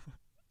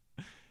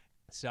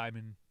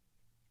 Simon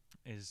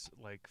is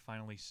like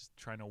finally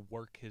trying to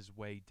work his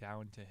way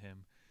down to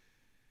him.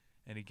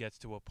 And he gets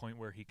to a point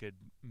where he could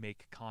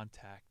make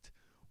contact.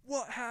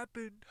 What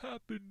happened?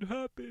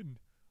 Happened.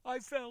 I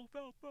fell.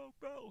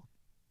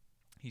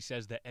 He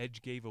says the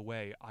edge gave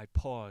away. I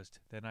paused.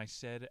 Then I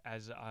said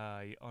as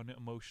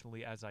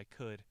unemotionally as I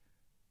could,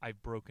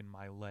 I've broken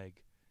my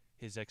leg.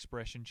 His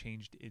expression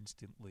changed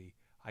instantly.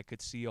 I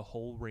could see a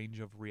whole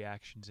range of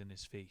reactions in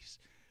his face.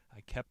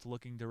 I kept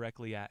looking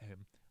directly at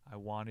him. I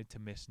wanted to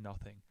miss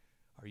nothing.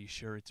 Are you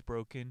sure it's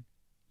broken?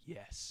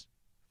 Yes.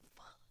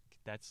 Fuck.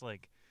 That's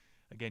like,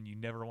 again, you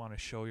never want to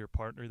show your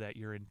partner that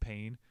you're in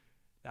pain.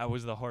 That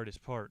was the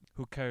hardest part.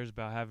 Who cares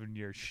about having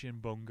your shin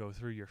bone go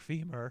through your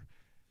femur?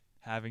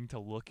 Having to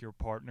look your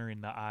partner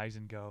in the eyes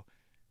and go,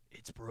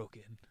 it's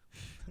broken.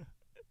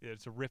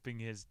 It's ripping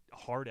his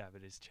heart out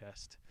of his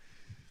chest.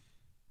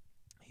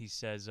 He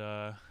says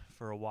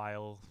for a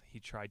while he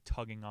tried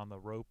tugging on the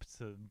rope.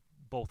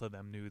 Both of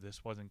them knew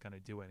this wasn't going to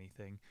do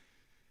anything.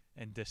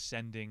 And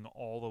descending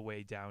all the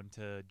way down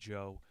to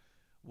Joe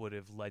would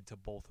have led to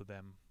both of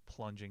them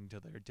plunging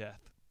to their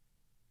death.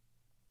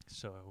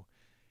 So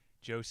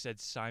Joe said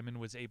Simon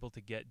was able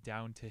to get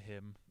down to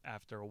him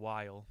after a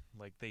while.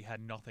 Like they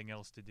had nothing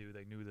else to do.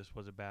 They knew this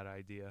was a bad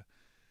idea.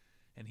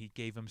 And he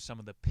gave him some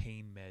of the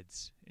pain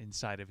meds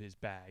inside of his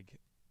bag.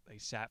 They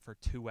sat for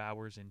 2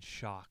 hours in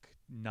shock,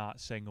 not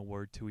saying a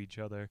word to each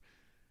other.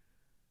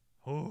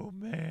 Oh,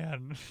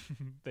 man.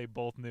 They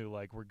both knew,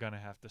 like, we're going to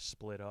have to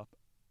split up.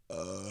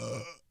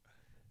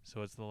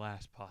 So it's the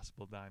last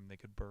possible time they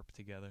could burp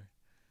together.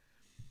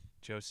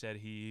 Joe said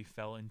he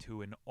fell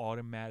into an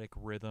automatic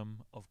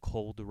rhythm of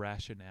cold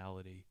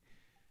rationality.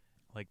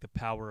 Like the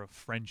power of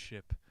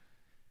friendship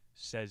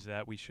says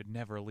that we should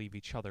never leave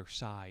each other's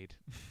side.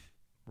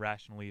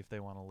 Rationally, if they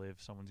want to live,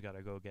 someone's got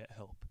to go get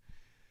help.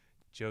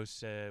 Joe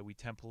said we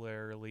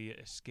temporarily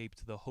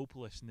escaped the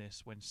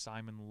hopelessness when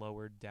Simon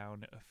lowered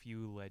down a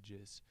few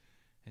ledges.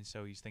 And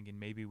so he's thinking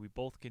maybe we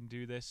both can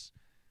do this.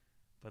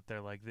 But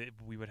they're like,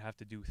 we would have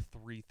to do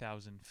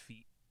 3,000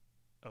 feet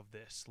of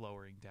this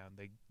lowering down.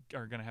 They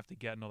are going to have to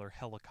get another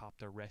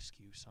helicopter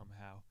rescue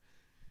somehow.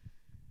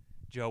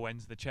 Joe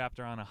ends the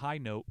chapter on a high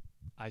note.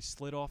 I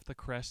slid off the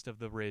crest of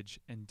the ridge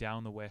and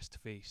down the west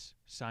face.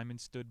 Simon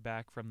stood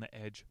back from the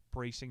edge,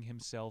 bracing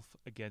himself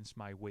against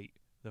my weight.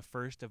 The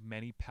first of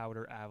many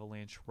powder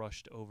avalanche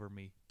rushed over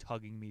me,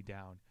 tugging me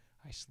down.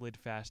 I slid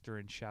faster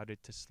and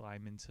shouted to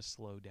Simon to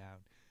slow down,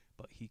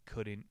 but he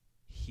couldn't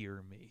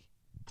hear me.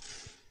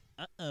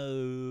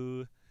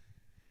 Uh-oh.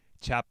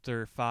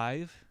 Chapter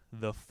 5,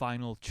 The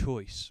Final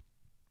Choice.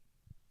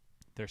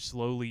 They're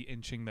slowly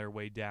inching their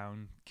way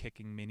down,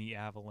 kicking mini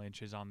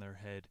avalanches on their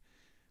head.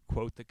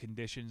 Quote, the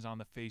conditions on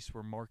the face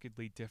were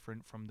markedly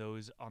different from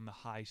those on the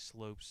high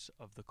slopes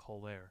of the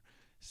Colère.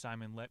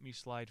 Simon let me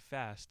slide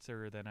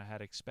faster than I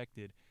had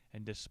expected,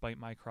 and despite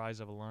my cries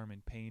of alarm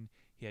and pain,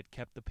 he had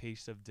kept the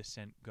pace of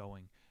descent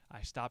going.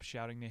 I stopped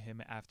shouting to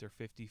him after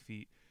 50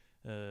 feet.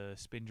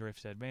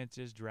 Spindrift's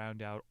advances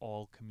drowned out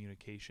all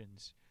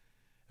communications.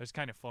 It was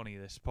kind of funny,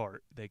 this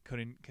part. They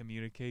couldn't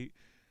communicate.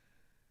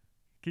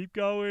 Keep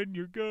going,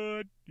 you're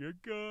good,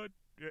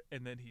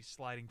 and then he's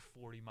sliding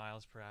 40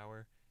 miles per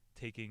hour,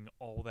 taking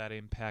all that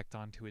impact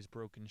onto his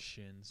broken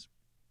shins.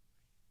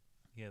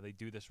 Yeah, they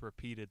do this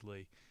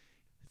repeatedly.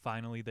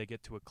 Finally, they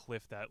get to a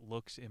cliff that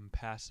looks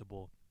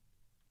impassable,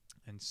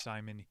 and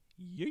Simon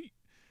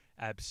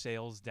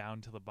abseils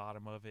down to the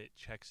bottom of it,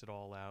 checks it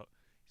all out.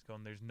 He's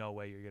going, there's no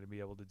way you're going to be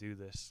able to do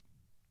this.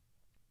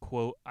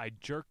 Quote, I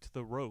jerked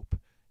the rope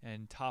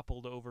and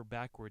toppled over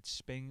backwards,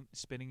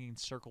 spinning in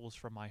circles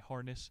from my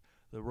harness.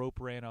 The rope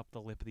ran up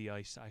the lip of the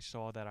ice. I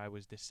saw that I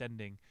was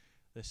descending.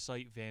 The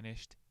sight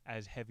vanished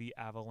as heavy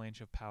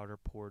avalanche of powder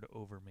poured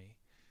over me.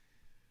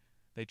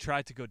 They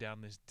tried to go down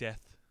this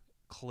death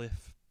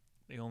cliff.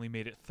 They only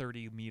made it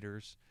 30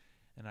 meters,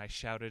 and I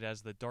shouted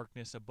as the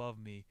darkness above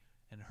me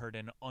and heard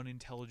an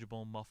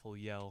unintelligible muffled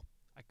yell.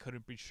 I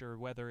couldn't be sure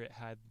whether it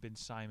had been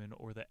Simon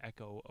or the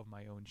echo of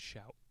my own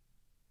shout.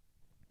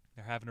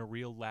 They're having a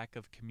real lack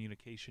of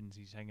communications.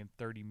 He's hanging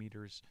 30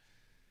 meters.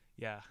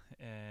 Yeah,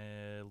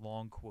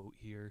 long quote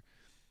here.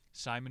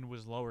 Simon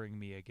was lowering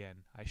me again.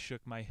 I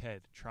shook my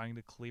head, trying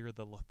to clear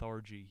the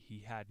lethargy.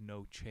 He had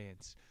no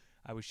chance.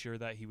 I was sure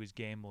that he was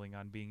gambling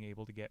on being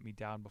able to get me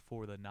down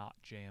before the knot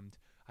jammed.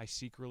 I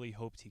secretly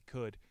hoped he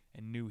could,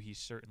 and knew he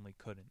certainly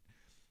couldn't.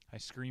 I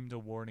screamed a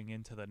warning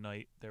into the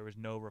night. There was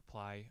no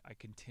reply. I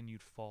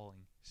continued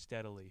falling,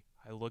 steadily.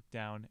 I looked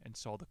down and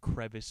saw the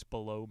crevice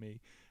below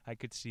me. I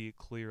could see it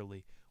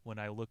clearly. When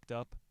I looked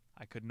up,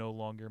 I could no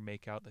longer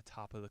make out the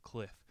top of the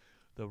cliff.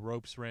 The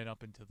ropes ran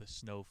up into the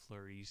snow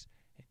flurries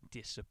and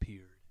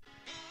disappeared.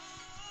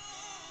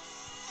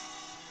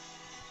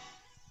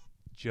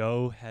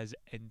 Joe has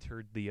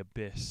entered the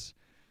abyss.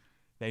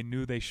 They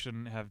knew they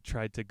shouldn't have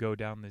tried to go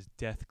down this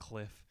death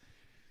cliff.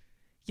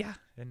 Yeah,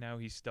 and now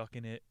he's stuck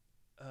in it.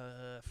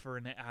 For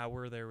an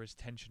hour there was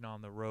tension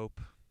on the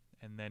rope,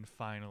 and then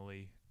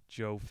finally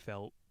Joe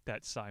felt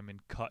that Simon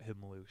cut him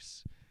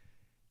loose.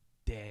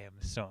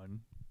 Damn,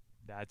 son.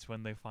 That's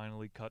when they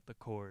finally cut the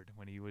cord,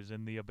 when he was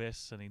in the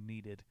abyss and he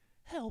needed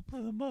help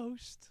the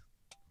most.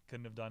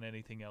 Couldn't have done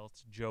anything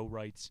else. Joe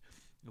writes,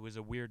 it was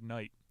a weird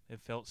night. It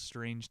felt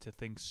strange to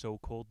think so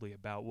coldly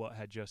about what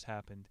had just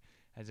happened,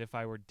 as if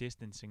I were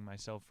distancing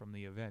myself from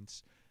the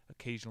events.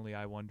 Occasionally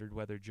I wondered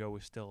whether Joe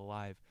was still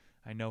alive.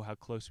 I know how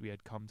close we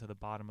had come to the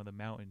bottom of the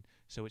mountain,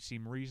 so it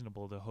seemed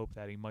reasonable to hope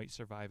that he might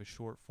survive a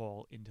short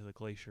fall into the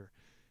glacier.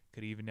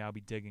 Could even now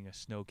be digging a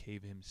snow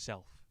cave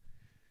himself.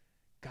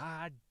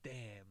 God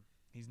damn.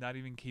 He's not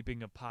even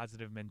keeping a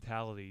positive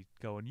mentality,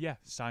 going, yeah,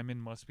 Simon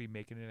must be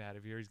making it out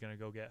of here. He's going to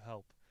go get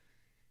help.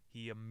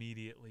 He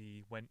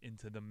immediately went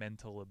into the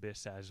mental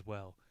abyss as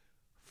well.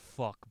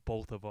 Fuck,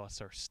 both of us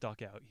are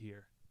stuck out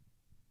here.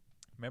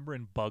 Remember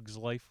in Bug's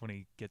Life when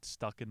he gets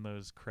stuck in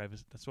those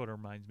crevices? That's what it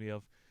reminds me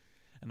of.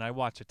 And I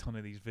watch a ton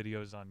of these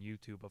videos on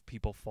YouTube of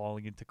people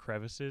falling into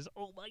crevices.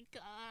 Oh my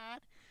god!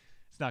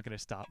 It's not going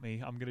to stop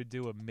me. I'm going to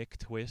do a Mick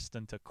twist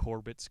into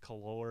Corbett's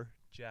Calore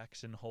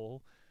Jackson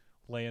Hole.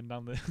 Land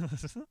on the...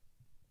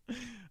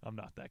 I'm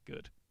not that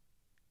good.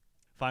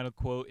 Final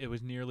quote, it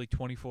was nearly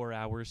 24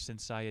 hours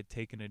since I had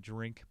taken a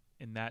drink.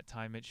 In that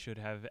time, it should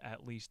have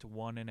at least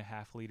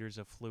 1.5 liters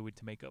of fluid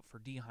to make up for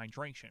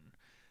dehydration.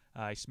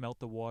 I smelt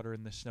the water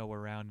and the snow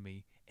around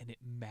me, and it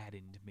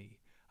maddened me.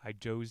 I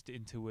dozed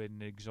into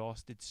an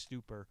exhausted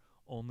stupor,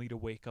 only to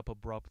wake up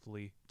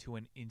abruptly to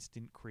an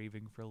instant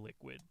craving for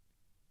liquid.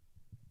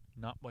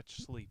 Not much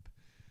sleep.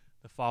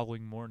 The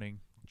following morning,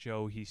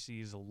 Joe, he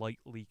sees a light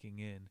leaking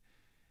in,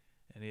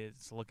 and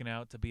it's looking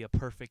out to be a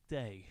perfect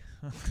day.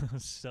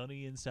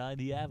 Sunny inside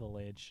the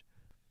avalanche.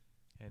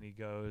 And he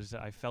goes,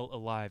 I felt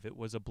alive. It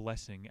was a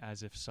blessing,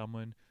 as if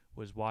someone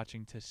was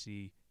watching to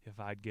see if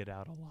I'd get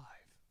out alive.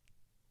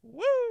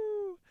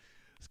 Woo!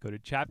 Let's go to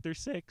Chapter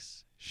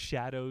 6,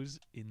 Shadows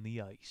in the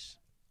Ice.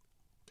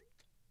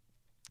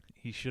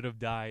 He should have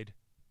died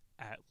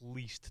at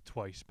least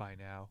twice by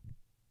now.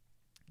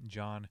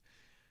 John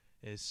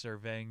is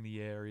surveying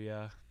the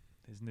area.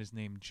 Isn't his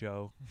name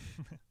Joe?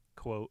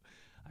 Quote,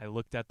 I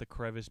looked at the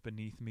crevice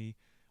beneath me,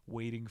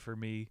 waiting for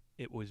me.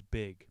 It was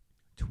big,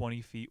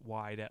 20 feet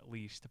wide at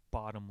least,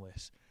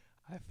 bottomless.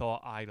 I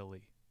thought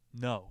idly,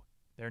 no,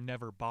 they're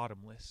never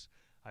bottomless.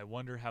 I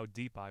wonder how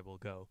deep I will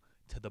go.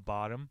 To the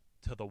bottom?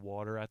 To the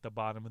water at the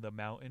bottom of the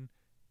mountain?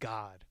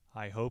 God,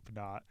 I hope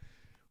not.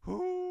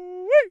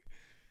 Hoo-wee!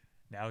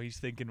 Now he's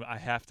thinking, I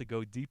have to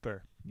go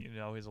deeper. You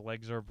know, his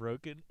legs are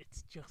broken.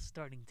 It's just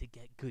starting to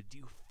get good. Do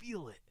you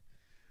feel it?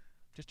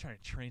 Just trying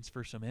to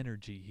transfer some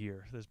energy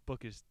here. This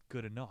book is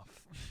good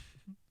enough.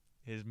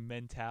 His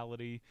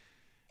mentality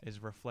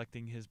is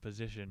reflecting his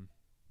position.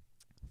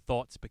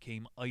 Thoughts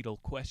became idle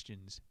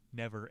questions,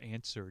 never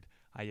answered.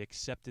 I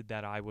accepted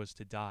that I was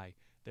to die.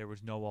 There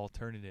was no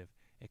alternative.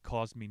 It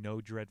caused me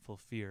no dreadful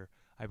fear.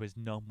 I was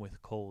numb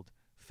with cold,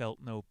 felt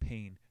no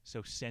pain,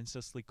 so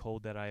senselessly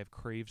cold that I have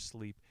craved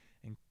sleep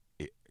and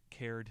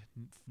cared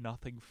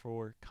nothing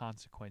for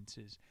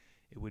consequences.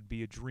 It would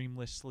be a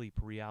dreamless sleep.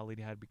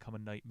 Reality had become a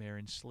nightmare,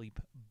 and sleep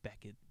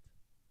beckoned.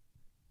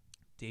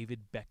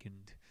 David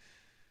beckoned.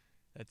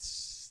 That's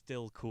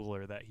still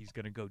cooler that he's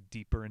going to go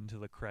deeper into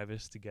the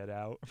crevice to get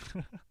out.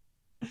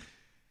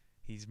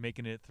 He's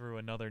making it through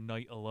another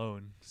night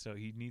alone, so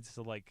he needs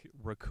to, like,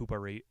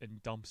 recuperate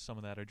and dump some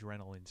of that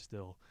adrenaline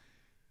still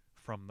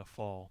from the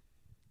fall.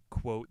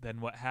 Quote, then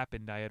what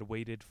happened, I had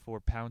waited for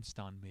pounced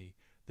on me.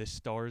 The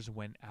stars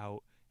went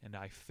out, and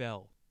I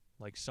fell.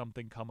 Like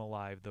something come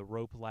alive, the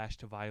rope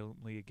lashed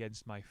violently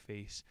against my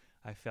face.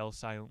 I fell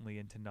silently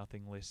into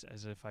nothingness,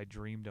 as if I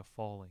dreamed of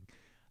falling.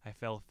 I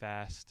fell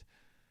fast.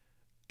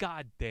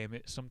 God damn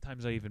it,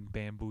 sometimes I even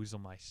bamboozle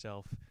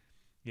myself.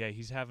 Yeah,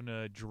 he's having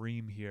a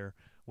dream here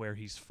where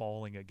he's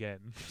falling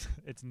again.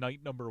 It's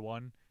night number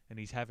 1, and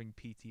he's having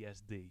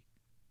PTSD.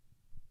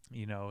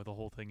 You know, the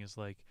whole thing is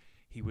like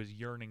he was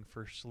yearning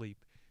for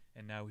sleep,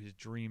 and now his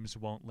dreams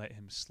won't let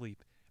him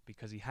sleep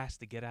because he has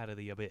to get out of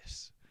the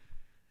abyss.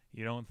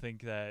 You don't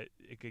think that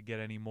it could get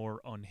any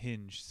more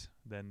unhinged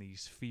than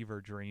these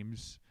fever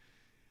dreams.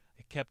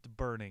 It kept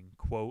burning,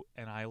 quote,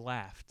 and I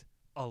laughed.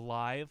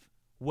 Alive?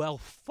 Well,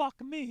 fuck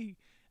me!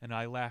 And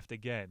I laughed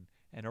again,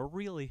 and a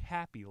really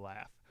happy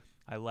laugh.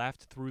 I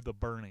laughed through the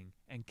burning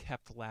and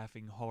kept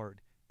laughing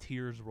hard.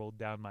 Tears rolled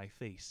down my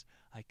face.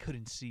 I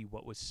couldn't see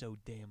what was so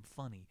damn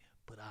funny,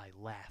 but I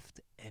laughed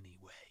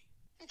anyway.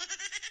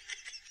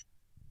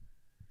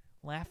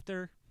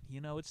 Laughter, you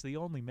know, it's the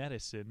only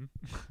medicine.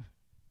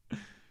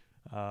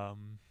 I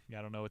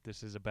don't know what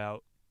this is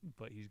about,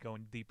 but he's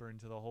going deeper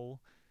into the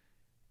hole.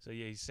 So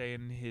yeah, he's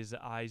saying his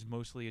eyes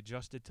mostly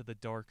adjusted to the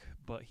dark,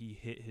 but he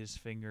hit his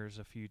fingers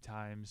a few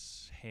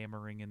times,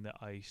 hammering in the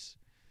ice.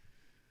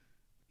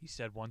 He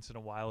said once in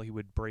a while he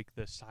would break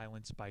the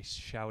silence by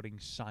shouting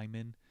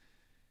Simon,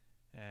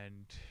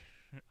 and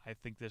I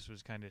think this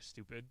was kind of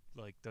stupid.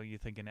 Like, don't you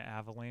think an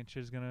avalanche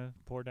is gonna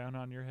pour down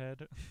on your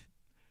head?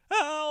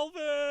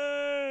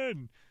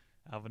 Alvin!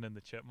 Alvin and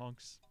the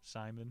Chipmunks,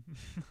 Simon.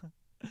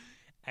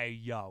 Hey,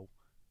 yo,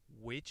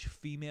 which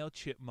female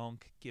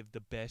chipmunk give the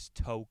best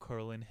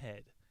toe-curling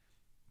head?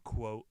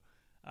 Quote,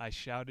 I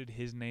shouted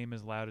his name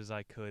as loud as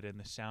I could, and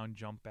the sound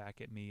jumped back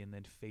at me and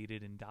then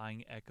faded in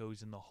dying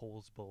echoes in the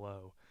holes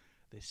below.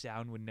 The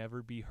sound would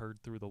never be heard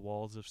through the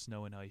walls of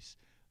snow and ice.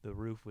 The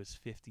roof was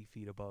 50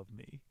 feet above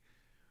me.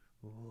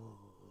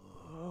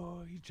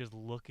 Ooh, he's just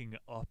looking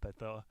up at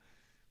the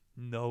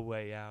no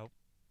way out.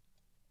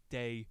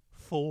 Day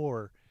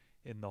 4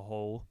 in the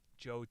hole.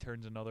 Joe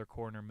turns another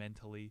corner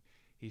mentally.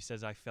 He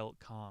says, I felt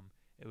calm.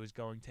 It was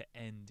going to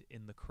end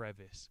in the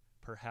crevice.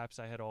 Perhaps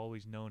I had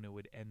always known it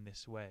would end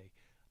this way.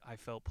 I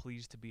felt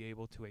pleased to be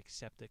able to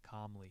accept it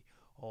calmly.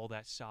 All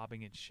that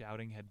sobbing and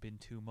shouting had been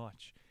too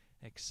much.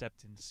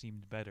 Acceptance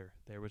seemed better.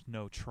 There was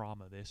no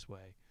trauma this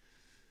way.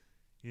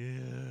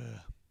 Yeah.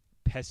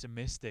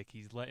 Pessimistic.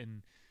 He's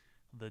letting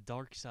the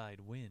dark side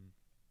win.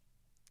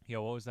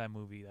 Yo, what was that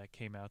movie that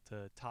came out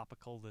to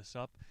topical this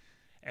up?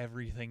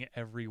 Everything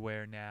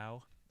Everywhere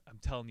Now. I'm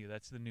telling you,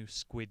 that's the new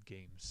Squid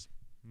Games.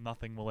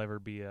 Nothing will ever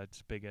be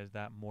as big as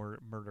that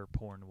murder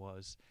porn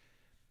was.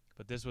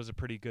 But this was a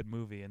pretty good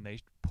movie, and they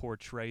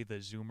portray the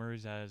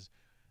Zoomers as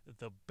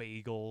the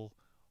bagel,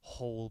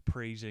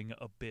 hole-praising,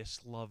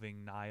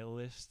 abyss-loving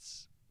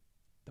nihilists.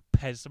 The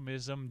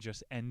pessimism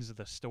just ends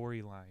the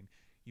storyline.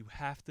 You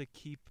have to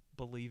keep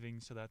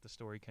believing so that the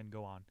story can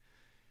go on.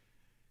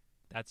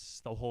 That's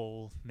the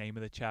whole name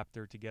of the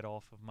chapter to get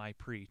off of my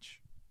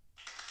preach.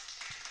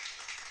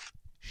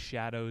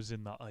 Shadows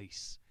in the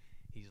ice.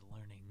 He's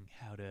learning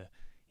how to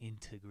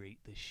integrate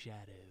the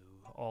shadow,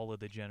 all of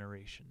the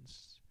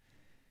generations.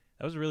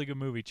 That was a really good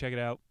movie. Check it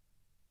out.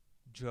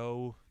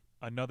 Joe,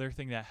 another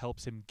thing that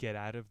helps him get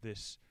out of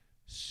this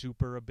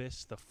super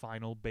abyss, the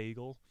final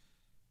bagel,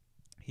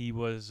 he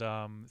was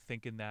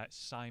thinking that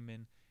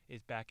Simon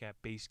is back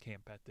at base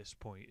camp at this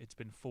point. It's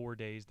been 4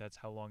 days. That's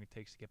how long it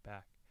takes to get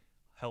back.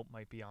 Help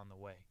might be on the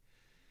way.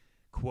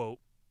 Quote,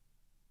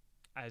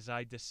 as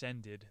I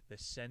descended, the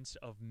sense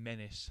of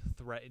menace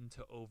threatened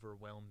to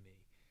overwhelm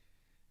me.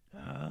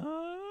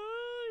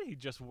 He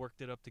just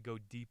worked it up to go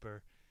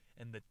deeper,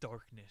 and the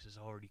darkness is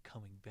already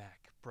coming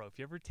back. Bro, if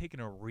you ever taken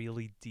a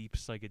really deep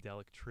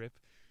psychedelic trip,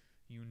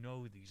 you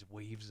know these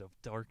waves of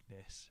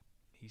darkness.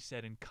 He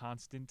said in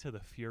constant to the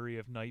fury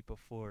of night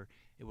before,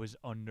 it was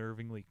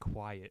unnervingly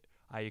quiet.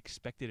 I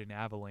expected an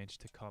avalanche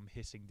to come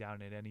hissing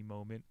down at any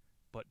moment,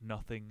 but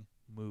nothing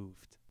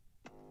moved.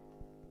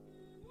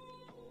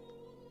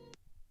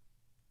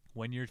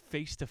 When you're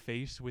face to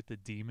face with the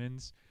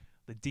demons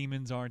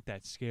aren't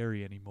that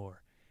scary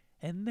anymore.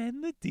 And then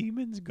the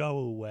demons go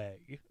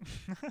away.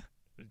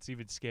 It's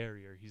even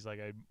scarier. He's like,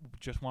 I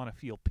just want to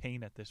feel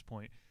pain at this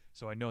point,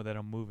 so I know that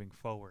I'm moving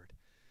forward.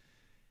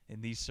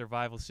 In these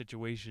survival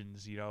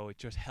situations, you know, it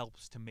just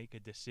helps to make a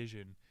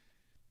decision.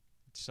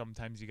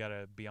 Sometimes you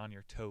gotta be on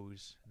your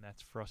toes, and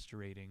that's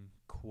frustrating.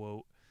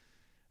 Quote,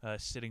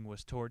 sitting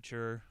was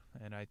torture,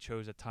 and I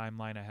chose a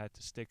timeline. I had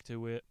to stick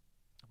to it.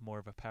 More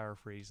of a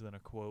paraphrase than a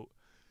quote.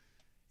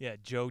 Yeah,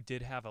 Joe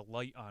did have a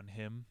light on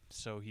him,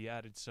 so he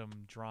added some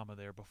drama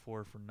there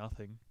before for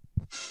nothing.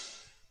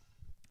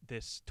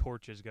 This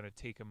torch is going to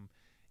take him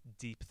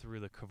deep through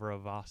the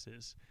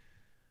crevasses.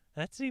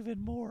 That's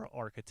even more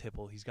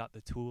archetypal. He's got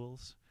the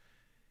tools.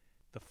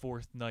 The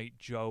 4th night,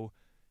 Joe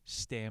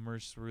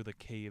stammers through the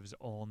caves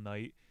all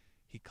night.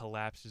 He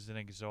collapses in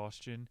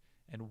exhaustion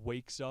and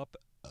wakes up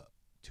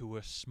to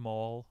a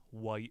small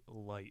white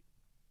light.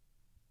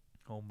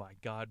 Oh my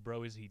God,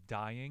 bro, is he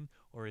dying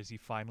or is he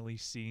finally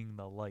seeing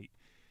the light?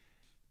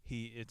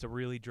 It's a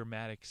really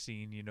dramatic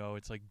scene, you know,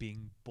 it's like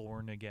being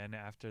born again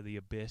after the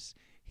abyss.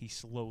 He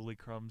slowly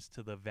comes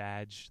to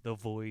the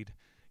void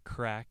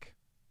crack.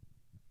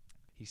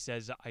 He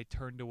says, I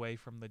turned away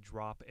from the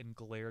drop and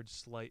glared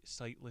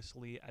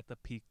sightlessly at the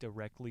peak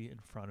directly in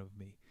front of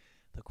me.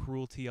 The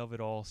cruelty of it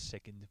all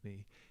sickened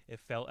me. It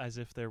felt as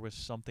if there was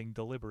something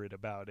deliberate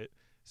about it,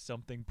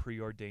 something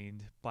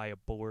preordained by a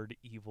bored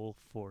evil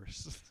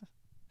force.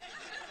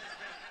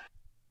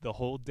 The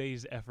whole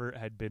day's effort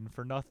had been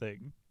for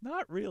nothing.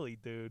 Not really,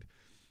 dude.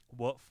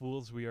 What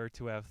fools we are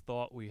to have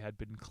thought we had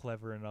been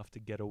clever enough to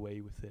get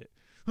away with it.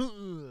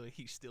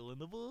 He's still in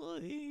the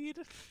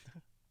void.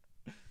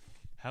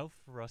 How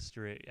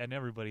frustrating. And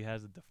everybody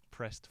has a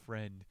depressed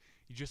friend.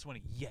 You just want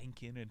to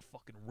yank in and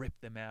fucking rip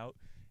them out.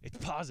 It's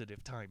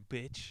positive time,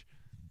 bitch.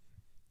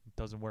 It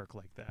doesn't work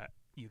like that.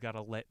 You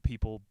gotta let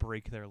people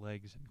break their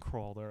legs and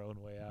crawl their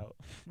own way out.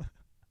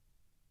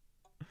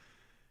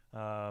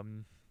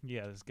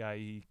 Yeah, this guy,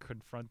 he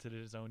confronted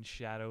his own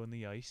shadow in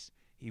the ice.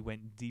 He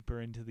went deeper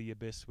into the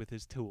abyss with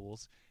his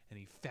tools, and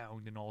he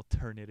found an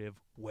alternative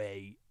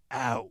way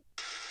out.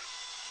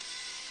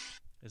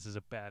 This is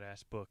a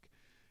badass book.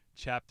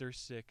 Chapter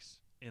 6,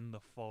 In the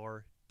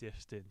Far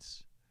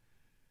Distance.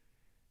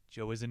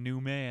 Joe is a new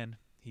man.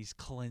 He's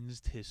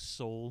cleansed his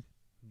soul.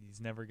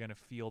 He's never going to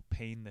feel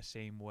pain the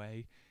same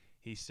way.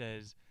 He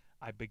says,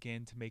 I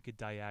began to make a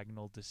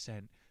diagonal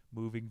descent,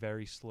 moving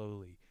very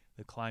slowly.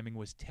 The climbing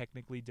was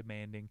technically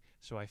demanding,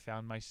 so I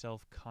found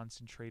myself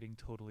concentrating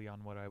totally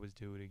on what I was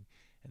doing,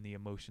 and the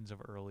emotions of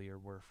earlier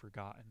were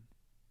forgotten.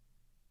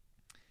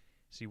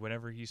 See,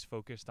 whenever he's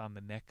focused on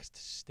the next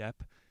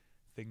step,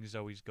 things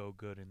always go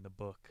good in the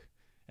book.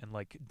 And,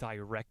 like,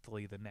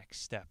 directly the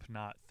next step,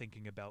 not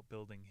thinking about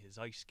building his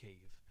ice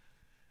cave.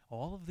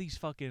 All of these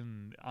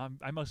fucking...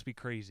 I must be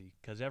crazy,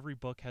 because every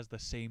book has the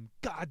same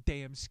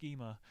goddamn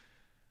schema.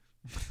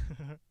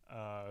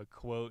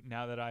 Quote,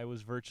 now that I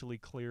was virtually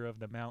clear of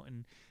the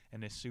mountain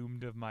and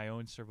assumed of my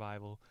own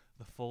survival,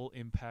 the full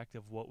impact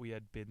of what we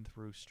had been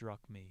through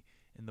struck me.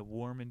 In the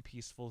warm and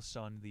peaceful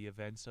sun, the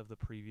events of the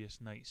previous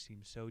night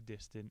seemed so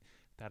distant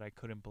that I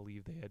couldn't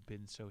believe they had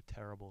been so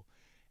terrible.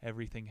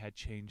 Everything had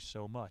changed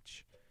so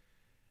much.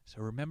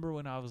 So remember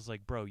when I was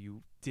like, bro,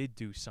 you did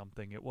do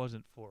something. It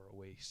wasn't for a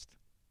waste.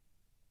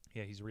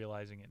 Yeah, he's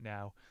realizing it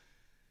now.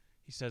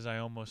 He says, I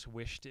almost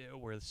wished it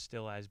were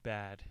still as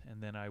bad,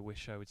 and then I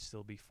wish I would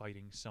still be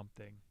fighting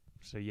something.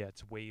 So yeah,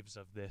 it's waves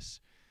of this,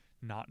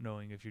 not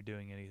knowing if you're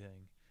doing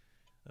anything.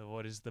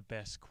 What is the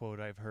best quote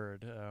I've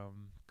heard?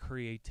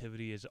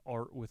 Creativity is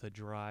art with a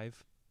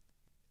drive.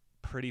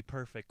 Pretty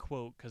perfect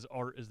quote, because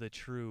art is the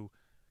true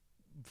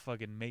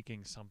fucking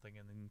making something,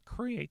 and then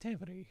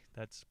creativity,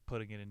 that's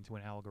putting it into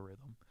an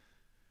algorithm.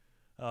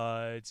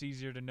 It's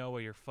easier to know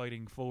what you're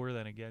fighting for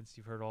than against.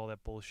 You've heard all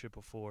that bullshit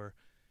before.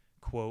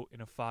 Quote, in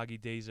a foggy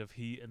days of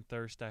heat and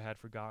thirst, I had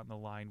forgotten the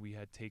line we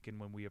had taken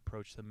when we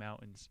approached the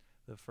mountains.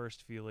 The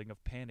first feeling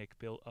of panic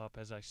built up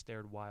as I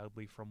stared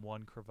wildly from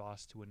one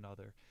crevasse to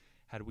another.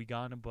 Had we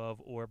gone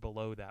above or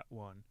below that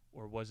one,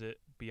 or was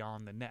it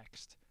beyond the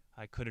next?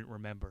 I couldn't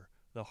remember.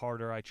 The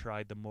harder I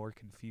tried, the more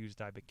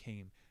confused I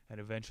became, and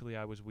eventually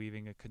I was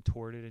weaving a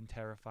contorted and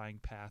terrifying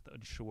path,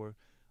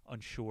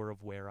 unsure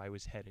of where I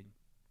was heading.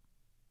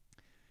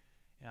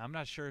 Yeah, I'm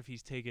not sure if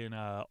he's taking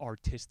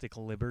artistic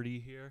liberty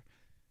here.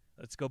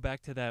 Let's go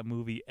back to that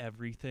movie,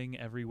 Everything,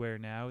 Everywhere,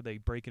 Now. They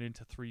break it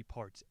into 3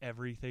 parts.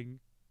 Everything,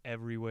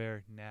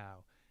 Everywhere,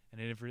 Now. And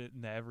in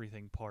the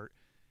everything part,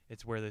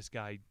 it's where this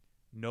guy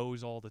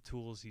knows all the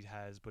tools he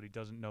has, but he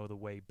doesn't know the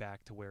way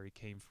back to where he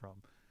came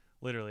from.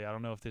 Literally, I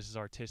don't know if this is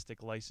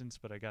artistic license,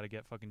 but I got to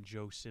get fucking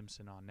Joe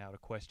Simpson on now to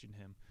question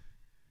him.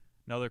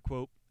 Another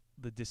quote,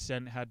 the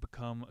descent had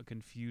become a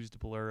confused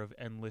blur of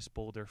endless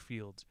boulder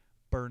fields.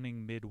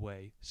 Burning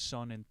midway,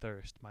 sun and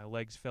thirst. My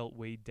legs felt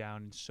weighed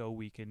down and so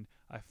weakened,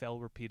 I fell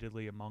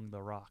repeatedly among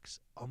the rocks.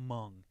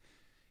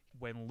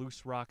 When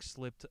loose rocks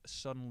slipped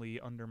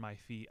suddenly under my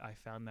feet, I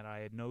found that I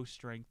had no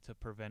strength to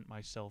prevent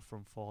myself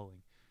from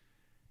falling.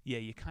 Yeah,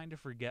 you kind of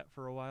forget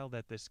for a while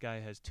that this guy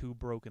has 2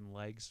 broken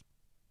legs.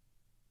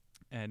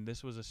 And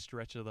this was a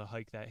stretch of the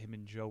hike that him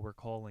and Joe were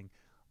calling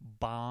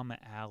Bomb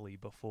Alley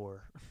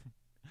before.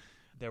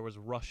 There was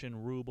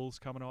Russian rubles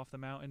coming off the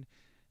mountain.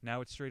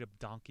 Now it's straight up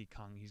Donkey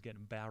Kong. He's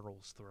getting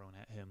barrels thrown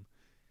at him.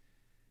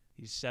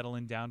 He's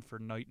settling down for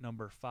night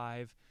number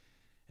 5,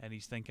 and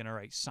he's thinking, all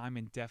right,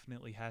 Simon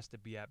definitely has to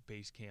be at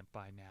base camp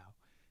by now.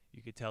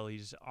 You could tell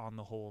he's on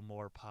the whole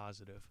more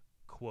positive.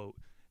 Quote,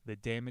 the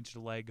damaged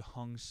leg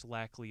hung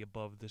slackly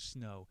above the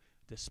snow.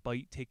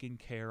 Despite taking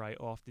care, I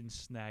often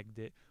snagged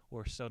it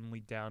or suddenly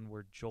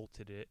downward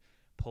jolted it,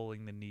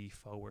 pulling the knee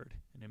forward,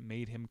 and it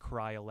made him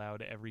cry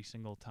aloud every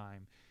single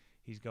time.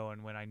 He's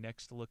going, when I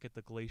next look at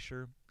the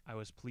glacier, I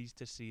was pleased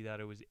to see that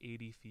it was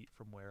 80 feet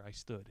from where I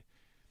stood.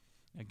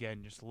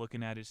 Again, just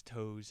looking at his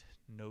toes,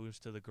 nose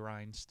to the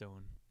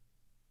grindstone.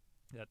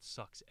 That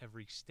sucks.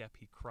 Every step,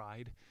 he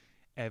cried.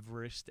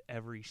 Everest,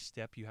 every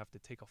step you have to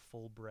take a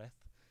full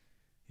breath.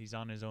 He's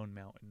on his own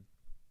mountain.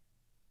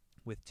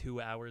 With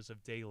 2 hours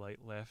of daylight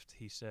left,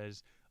 he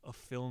says, a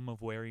film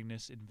of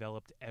wariness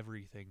enveloped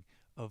everything.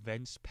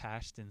 Events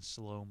passed in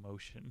slow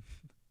motion.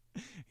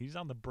 He's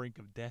on the brink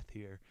of death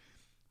here.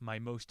 My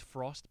most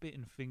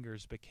frostbitten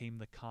fingers became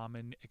the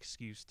common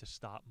excuse to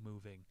stop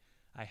moving.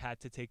 I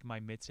had to take my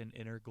mitts and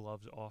inner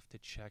gloves off to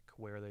check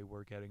where they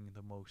were getting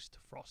the most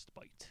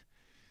frostbite.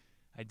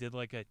 I did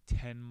like a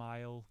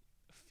 10-mile,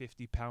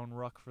 50-pound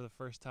ruck for the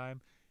first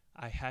time.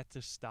 I had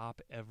to stop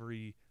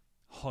every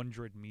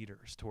 100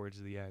 meters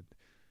towards the end.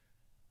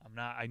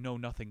 I know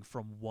nothing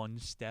from one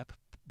step.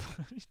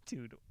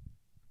 Dude,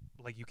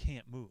 like, you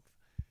can't move.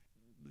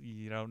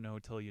 You don't know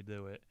till you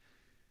do it.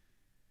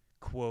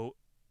 Quote,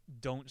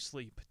 don't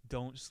sleep,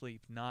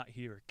 not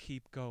here,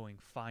 keep going,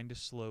 find a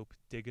slope,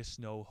 dig a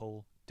snow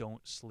hole,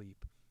 don't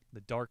sleep.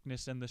 The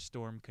darkness and the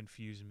storm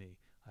confuse me.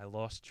 I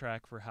lost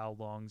track for how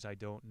longs I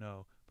don't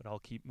know, but I'll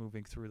keep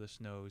moving through the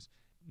snows,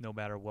 no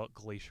matter what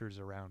glaciers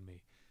around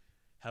me.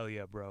 Hell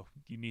yeah, bro.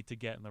 You need to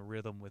get in the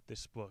rhythm with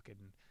this book.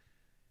 And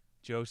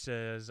Joe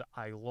says,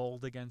 I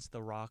lolled against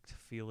the rock,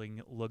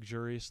 feeling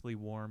luxuriously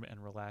warm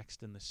and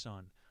relaxed in the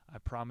sun. I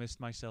promised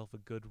myself a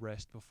good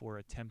rest before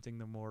attempting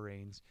the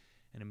moraines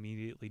and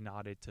immediately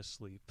nodded to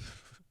sleep.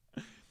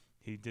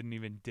 He didn't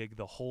even dig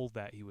the hole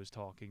that he was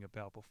talking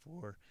about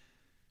before,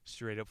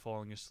 straight up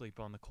falling asleep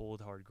on the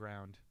cold, hard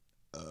ground.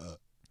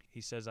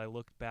 He says, I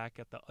looked back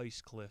at the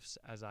ice cliffs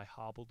as I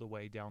hobbled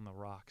away down the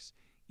rocks.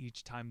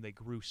 Each time they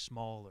grew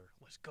smaller.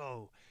 Let's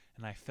go.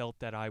 And I felt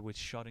that I was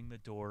shutting the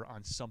door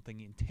on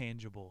something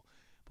intangible,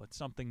 but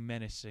something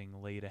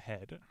menacing laid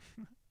ahead.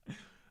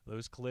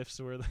 Those cliffs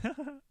were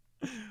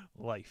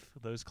life.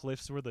 Those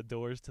cliffs were the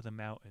doors to the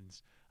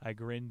mountains. I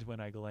grinned when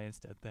I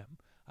glanced at them.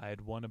 I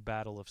had won a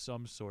battle of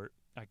some sort.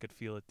 I could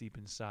feel it deep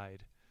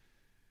inside.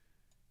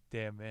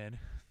 Damn, man.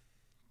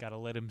 Gotta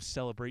let him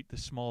celebrate the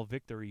small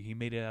victory. He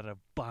made it out of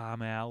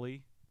Bomb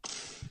Alley.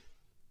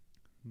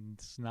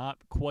 It's not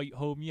quite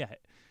home yet.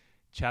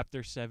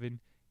 Chapter 7,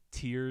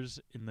 Tears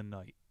in the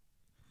Night.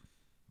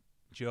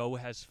 Joe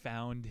has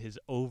found his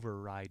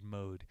override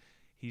mode.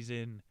 He's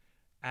in,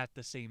 at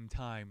the same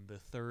time, the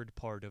third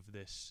part of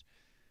this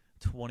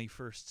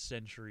 21st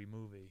century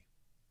movie.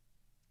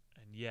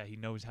 And yeah, he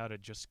knows how to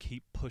just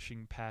keep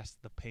pushing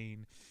past the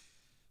pain.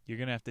 You're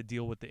going to have to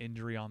deal with the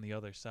injury on the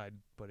other side.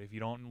 But if you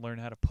don't learn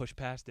how to push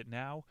past it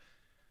now,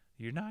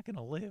 you're not going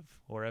to live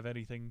or have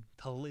anything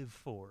to live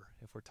for.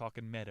 If we're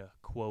talking meta,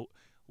 quote,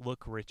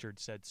 look, Richard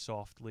said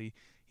softly,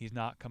 he's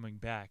not coming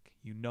back.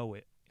 You know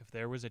it. If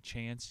there was a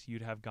chance,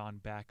 you'd have gone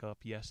back up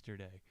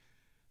yesterday.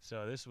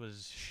 So this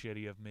was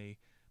shitty of me.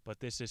 But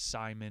this is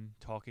Simon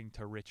talking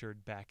to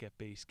Richard back at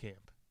base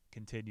camp.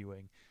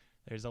 Continuing,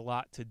 there's a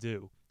lot to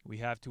do. We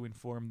have to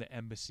inform the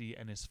embassy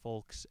and his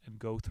folks and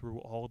go through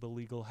all the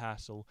legal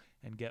hassle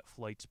and get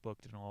flights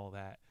booked and all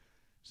that.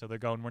 So they're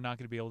going, we're not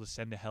going to be able to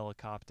send a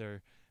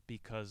helicopter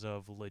because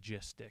of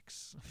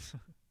logistics.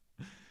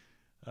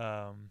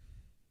 I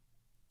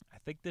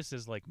think this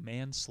is like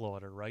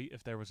manslaughter, right?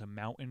 If there was a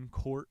mountain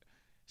court,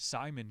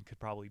 Simon could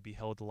probably be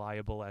held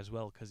liable as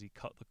well because he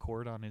cut the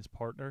cord on his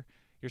partner.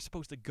 You're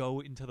supposed to go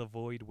into the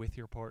void with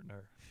your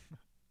partner.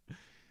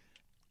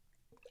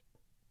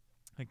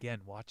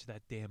 Again, watch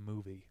that damn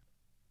movie.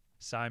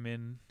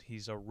 Simon,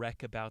 he's a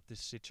wreck about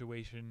this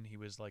situation. He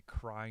was like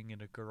crying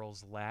in a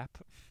girl's lap.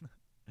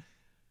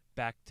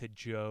 Back to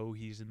Joe,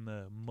 he's in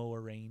the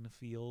moraine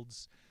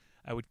fields.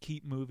 I would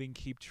keep moving,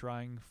 keep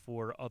trying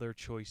for other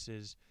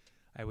choices.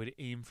 I would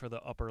aim for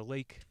the upper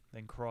lake,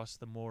 then cross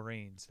the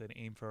moraines, then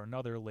aim for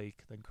another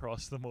lake, then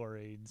cross the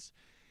moraines.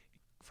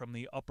 From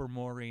the upper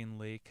moraine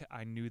lake,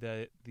 I knew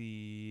that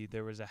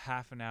there was a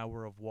half an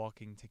hour of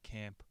walking to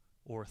camp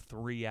or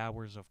 3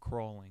 hours of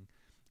crawling.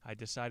 I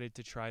decided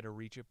to try to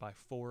reach it by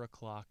 4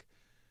 o'clock.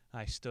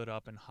 I stood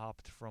up and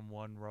hobbled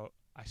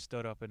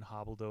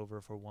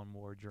over for one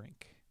more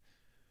drink.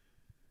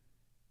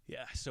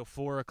 Yeah, so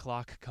 4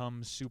 o'clock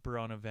comes, super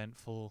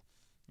uneventful,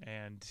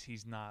 and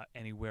he's not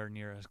anywhere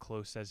near as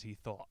close as he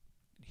thought.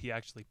 He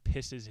actually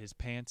pisses his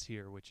pants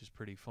here, which is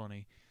pretty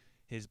funny.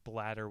 His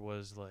bladder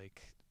was,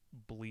 like,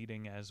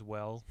 bleeding as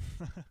well.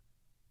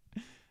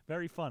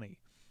 Very funny.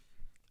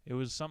 It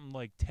was something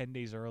like 10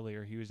 days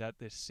earlier, he was at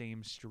this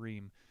same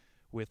stream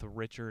with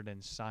Richard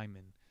and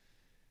Simon.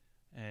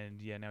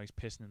 And, yeah, now he's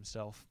pissing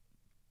himself.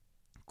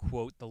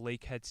 Quote, the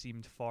lake had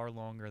seemed far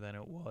longer than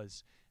it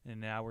was. And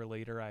an hour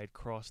later, I had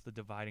crossed the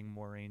dividing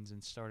moraines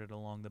and started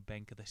along the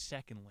bank of the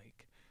second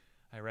lake.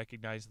 I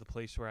recognized the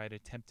place where I had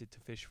attempted to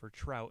fish for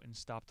trout and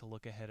stopped to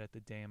look ahead at the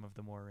dam of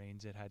the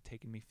moraines. It had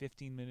taken me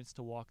 15 minutes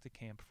to walk to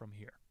camp from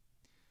here.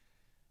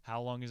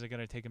 How long is it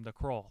going to take him to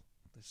crawl?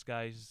 This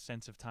guy's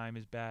sense of time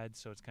is bad,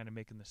 so it's kind of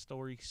making the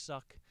story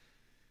suck.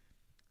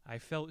 I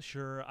felt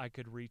sure I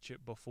could reach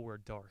it before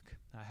dark.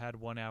 I had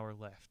 1 hour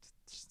left.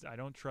 I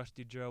don't trust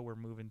you, Joe. We're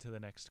moving to the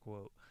next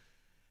quote.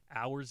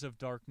 Hours of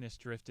darkness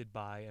drifted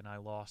by, and I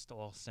lost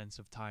all sense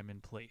of time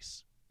and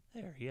place.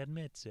 There, he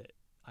admits it.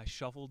 I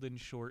shuffled in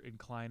short,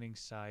 inclining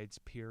sides,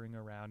 peering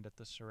around at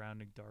the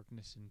surrounding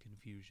darkness and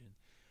confusion.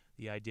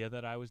 The idea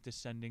that I was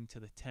descending to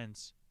the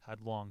tents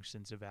had long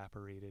since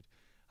evaporated.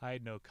 I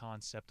had no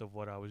concept of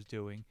what I was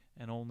doing,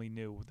 and only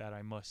knew that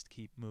I must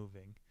keep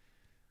moving.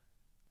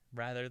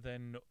 Rather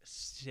than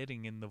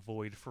sitting in the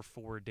void for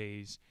 4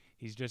 days,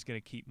 he's just going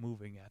to keep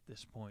moving at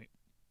this point.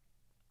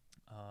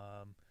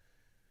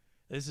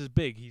 This is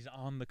big. He's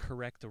on the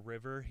correct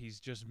river. He's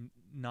just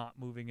not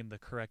moving in the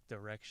correct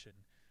direction.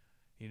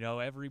 You know,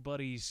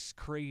 everybody's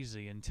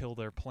crazy until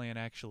their plan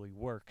actually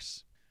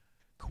works.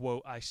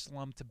 Quote, I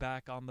slumped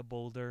back on the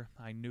boulder.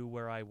 I knew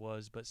where I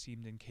was, but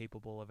seemed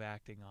incapable of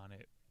acting on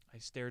it. I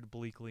stared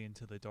bleakly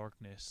into the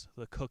darkness.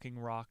 The cooking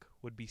rock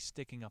would be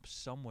sticking up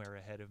somewhere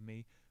ahead of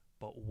me,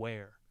 but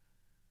where?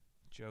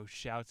 Joe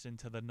shouts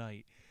into the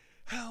night,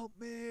 Help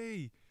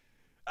me!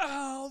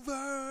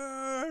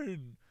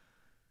 Alvin!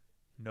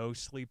 No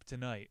sleep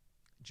tonight.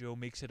 Joe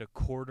makes it a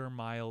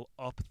quarter-mile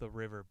up the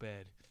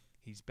riverbed.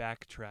 He's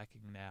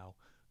backtracking now.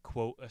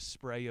 Quote, a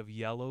spray of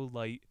yellow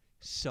light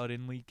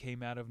suddenly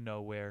came out of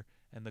nowhere,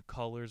 and the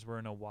colors were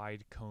in a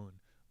wide cone.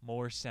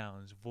 More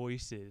sounds,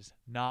 voices,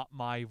 not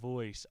my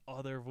voice,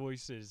 other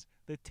voices.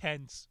 The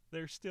tents,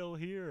 they're still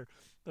here.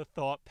 The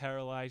thought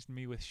paralyzed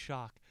me with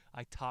shock.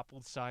 I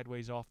toppled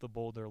sideways off the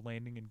boulder,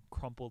 landing in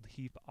crumpled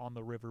heap on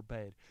the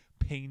riverbed.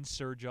 Pain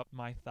surged up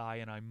my thigh,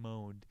 and I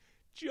moaned.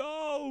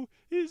 Joe,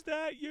 is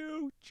that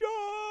you?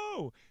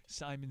 Joe!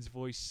 Simon's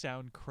voice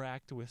sounded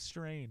cracked with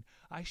strain.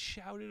 I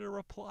shouted a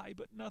reply,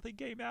 but nothing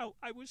came out.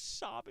 I was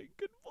sobbing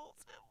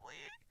convulsively.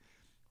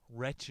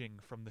 Retching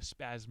from the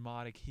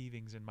spasmodic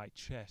heavings in my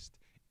chest,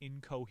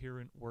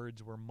 incoherent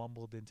words were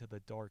mumbled into the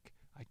dark.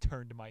 I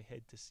turned my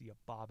head to see a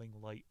bobbing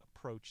light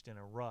approached in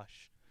a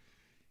rush.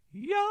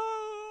 Yo!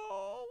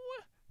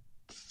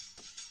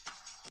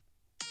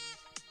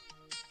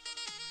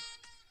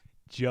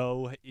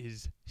 Joe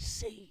is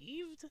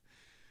saved.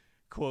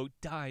 Quote,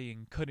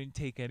 dying, couldn't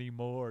take any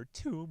more.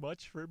 Too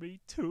much for me,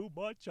 too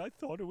much. I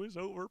thought it was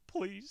over.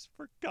 Please,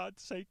 for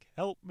God's sake,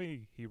 help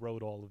me. He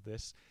wrote all of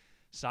this.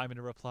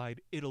 Simon replied,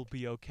 it'll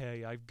be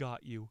okay. I've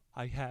got you.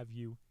 I have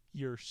you.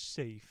 You're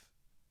safe.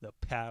 The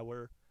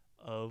power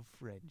of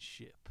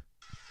friendship.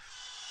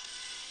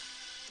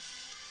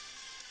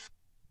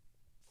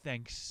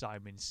 Thanks,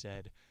 Simon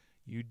said.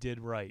 You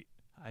did right.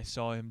 I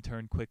saw him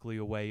turn quickly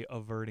away,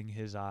 averting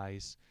his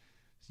eyes.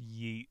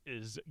 Yates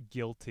is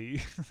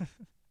guilty.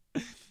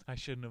 I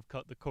shouldn't have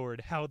cut the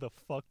cord. How the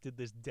fuck did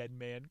this dead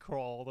man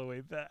crawl all the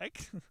way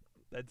back?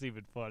 That's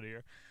even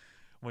funnier.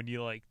 When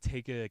you, like,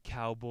 take a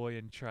cowboy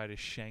and try to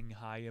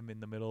Shanghai him in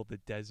the middle of the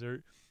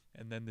desert,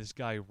 and then this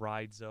guy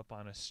rides up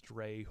on a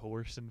stray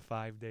horse in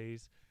 5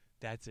 days,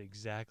 that's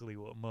exactly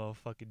what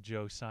motherfucking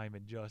Joe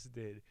Simon just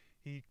did.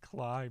 He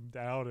climbed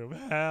out of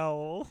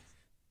hell.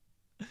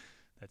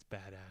 That's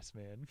badass,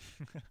 man.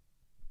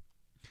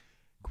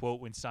 Quote,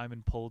 when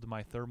Simon pulled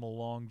my thermal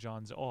long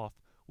johns off,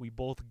 we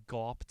both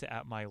gawped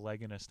at my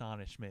leg in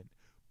astonishment.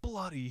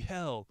 Bloody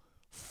hell!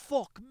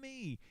 Fuck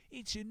me!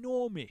 It's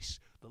enormous!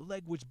 The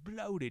leg was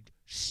bloated,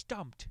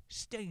 stumped,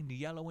 stained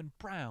yellow and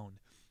brown,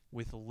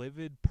 with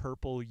livid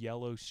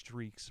purple-yellow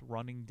streaks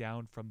running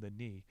down from the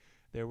knee.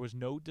 There was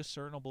no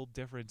discernible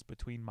difference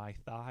between my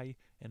thigh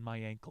and my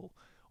ankle,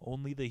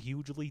 only the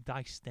hugely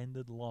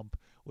distended lump,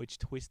 which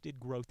twisted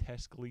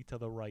grotesquely to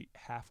the right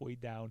halfway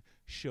down,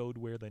 showed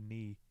where the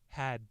knee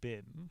had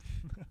been.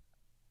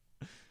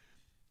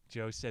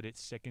 Joe said it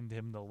sickened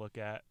him to look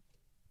at.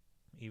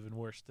 Even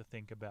worse to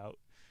think about.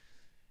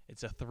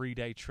 It's a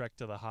 3-day trek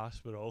to the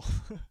hospital.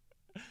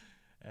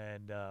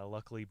 And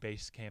luckily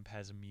base camp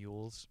has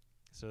mules,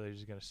 so they're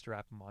just going to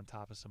strap him on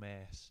top of some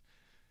ass.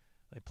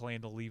 They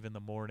plan to leave in the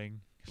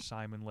morning.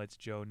 Simon lets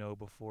Joe know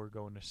before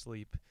going to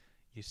sleep,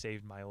 you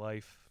saved my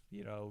life.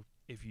 You know,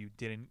 if you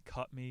didn't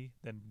cut me,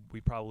 then we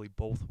probably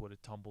both would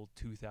have tumbled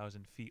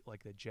 2,000 feet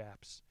like the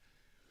Japs.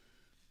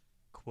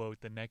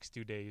 Quote, the next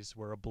 2 days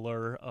were a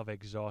blur of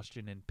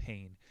exhaustion and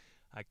pain.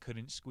 I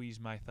couldn't squeeze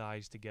my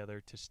thighs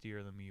together to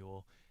steer the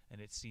mule, and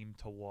it seemed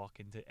to walk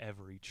into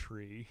every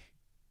tree.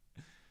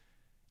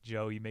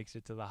 Joe, he makes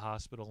it to the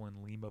hospital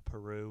in Lima,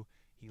 Peru.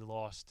 He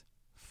lost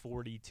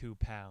 42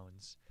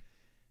 pounds,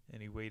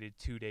 and he waited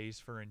 2 days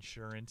for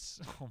insurance.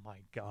 Oh my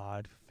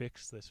God,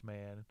 fix this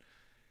man.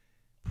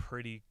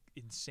 Pretty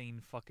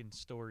insane fucking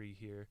story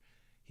here.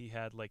 He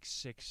had like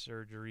 6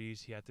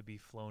 surgeries. He had to be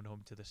flown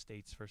home to the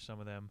States for some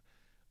of them.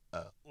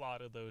 A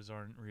lot of those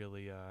aren't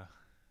really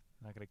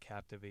not going to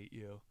captivate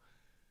you.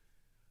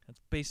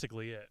 That's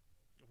basically it.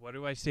 What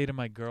do I say to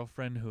my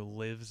girlfriend who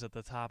lives at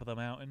the top of the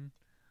mountain?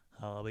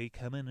 I'll be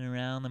coming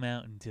around the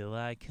mountain till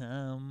I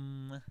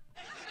come.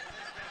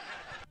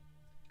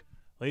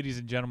 Ladies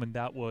and gentlemen,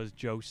 that was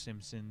Joe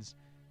Simpson's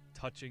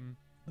Touching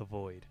the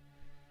Void.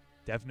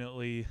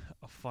 Definitely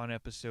a fun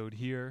episode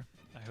here.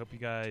 I hope you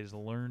guys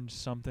learned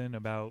something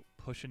about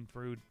pushing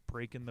through,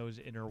 breaking those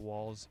inner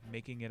walls,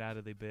 making it out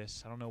of the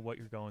abyss. I don't know what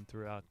you're going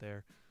through out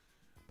there,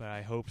 but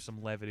I hope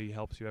some levity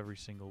helps you every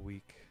single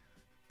week.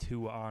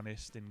 Too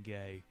honest and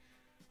gay.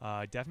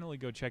 Definitely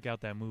go check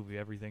out that movie,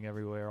 Everything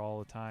Everywhere All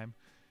the Time.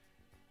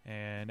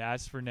 And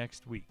as for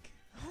next week,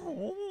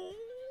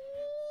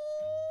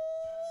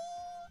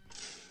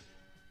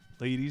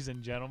 ladies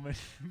and gentlemen,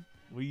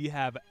 we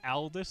have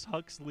Aldous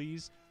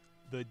Huxley's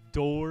The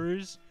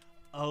Doors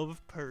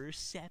of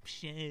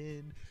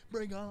Perception.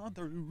 Bring on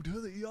through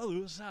to the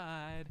other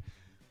side.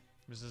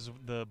 This is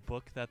the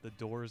book that the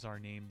Doors are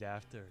named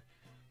after.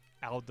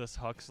 Aldous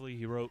Huxley,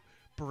 he wrote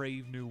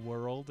Brave New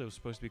World. It was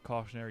supposed to be a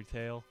cautionary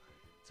tale.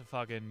 It's a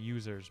fucking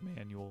user's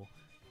manual.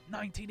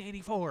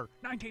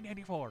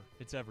 1984.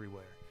 It's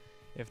everywhere.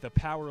 If the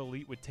power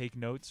elite would take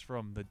notes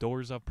from The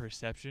Doors of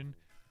Perception,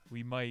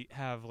 we might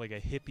have like a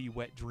hippie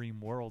wet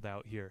dream world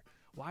out here.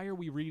 Why are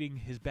we reading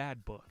his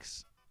bad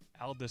books?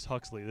 Aldous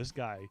Huxley, this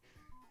guy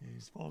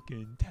is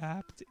fucking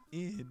tapped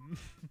in.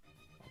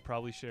 I'll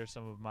probably share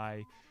some of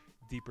my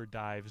deeper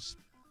dives.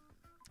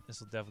 This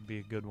will definitely be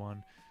a good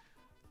one.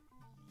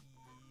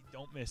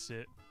 Don't miss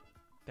it.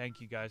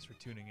 Thank you guys for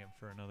tuning in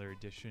for another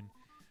edition.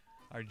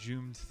 Our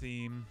June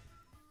theme,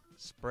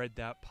 spread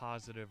that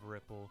positive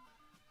ripple.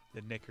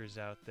 The knickers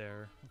out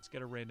there. Let's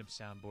get a random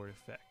soundboard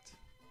effect.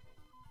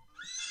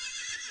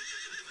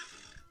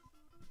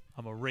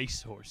 I'm a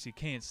racehorse. You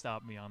can't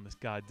stop me on this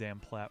goddamn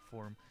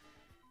platform.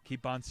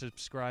 Keep on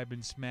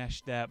subscribing.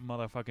 Smash that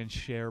motherfucking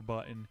share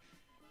button.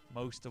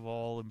 Most of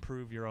all,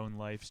 improve your own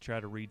lives. Try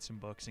to read some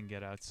books and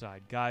get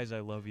outside. Guys, I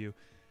love you.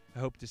 I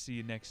hope to see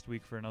you next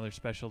week for another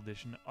special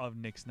edition of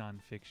Nick's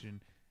Nonfiction.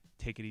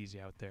 Take it easy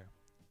out there.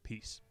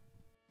 Peace.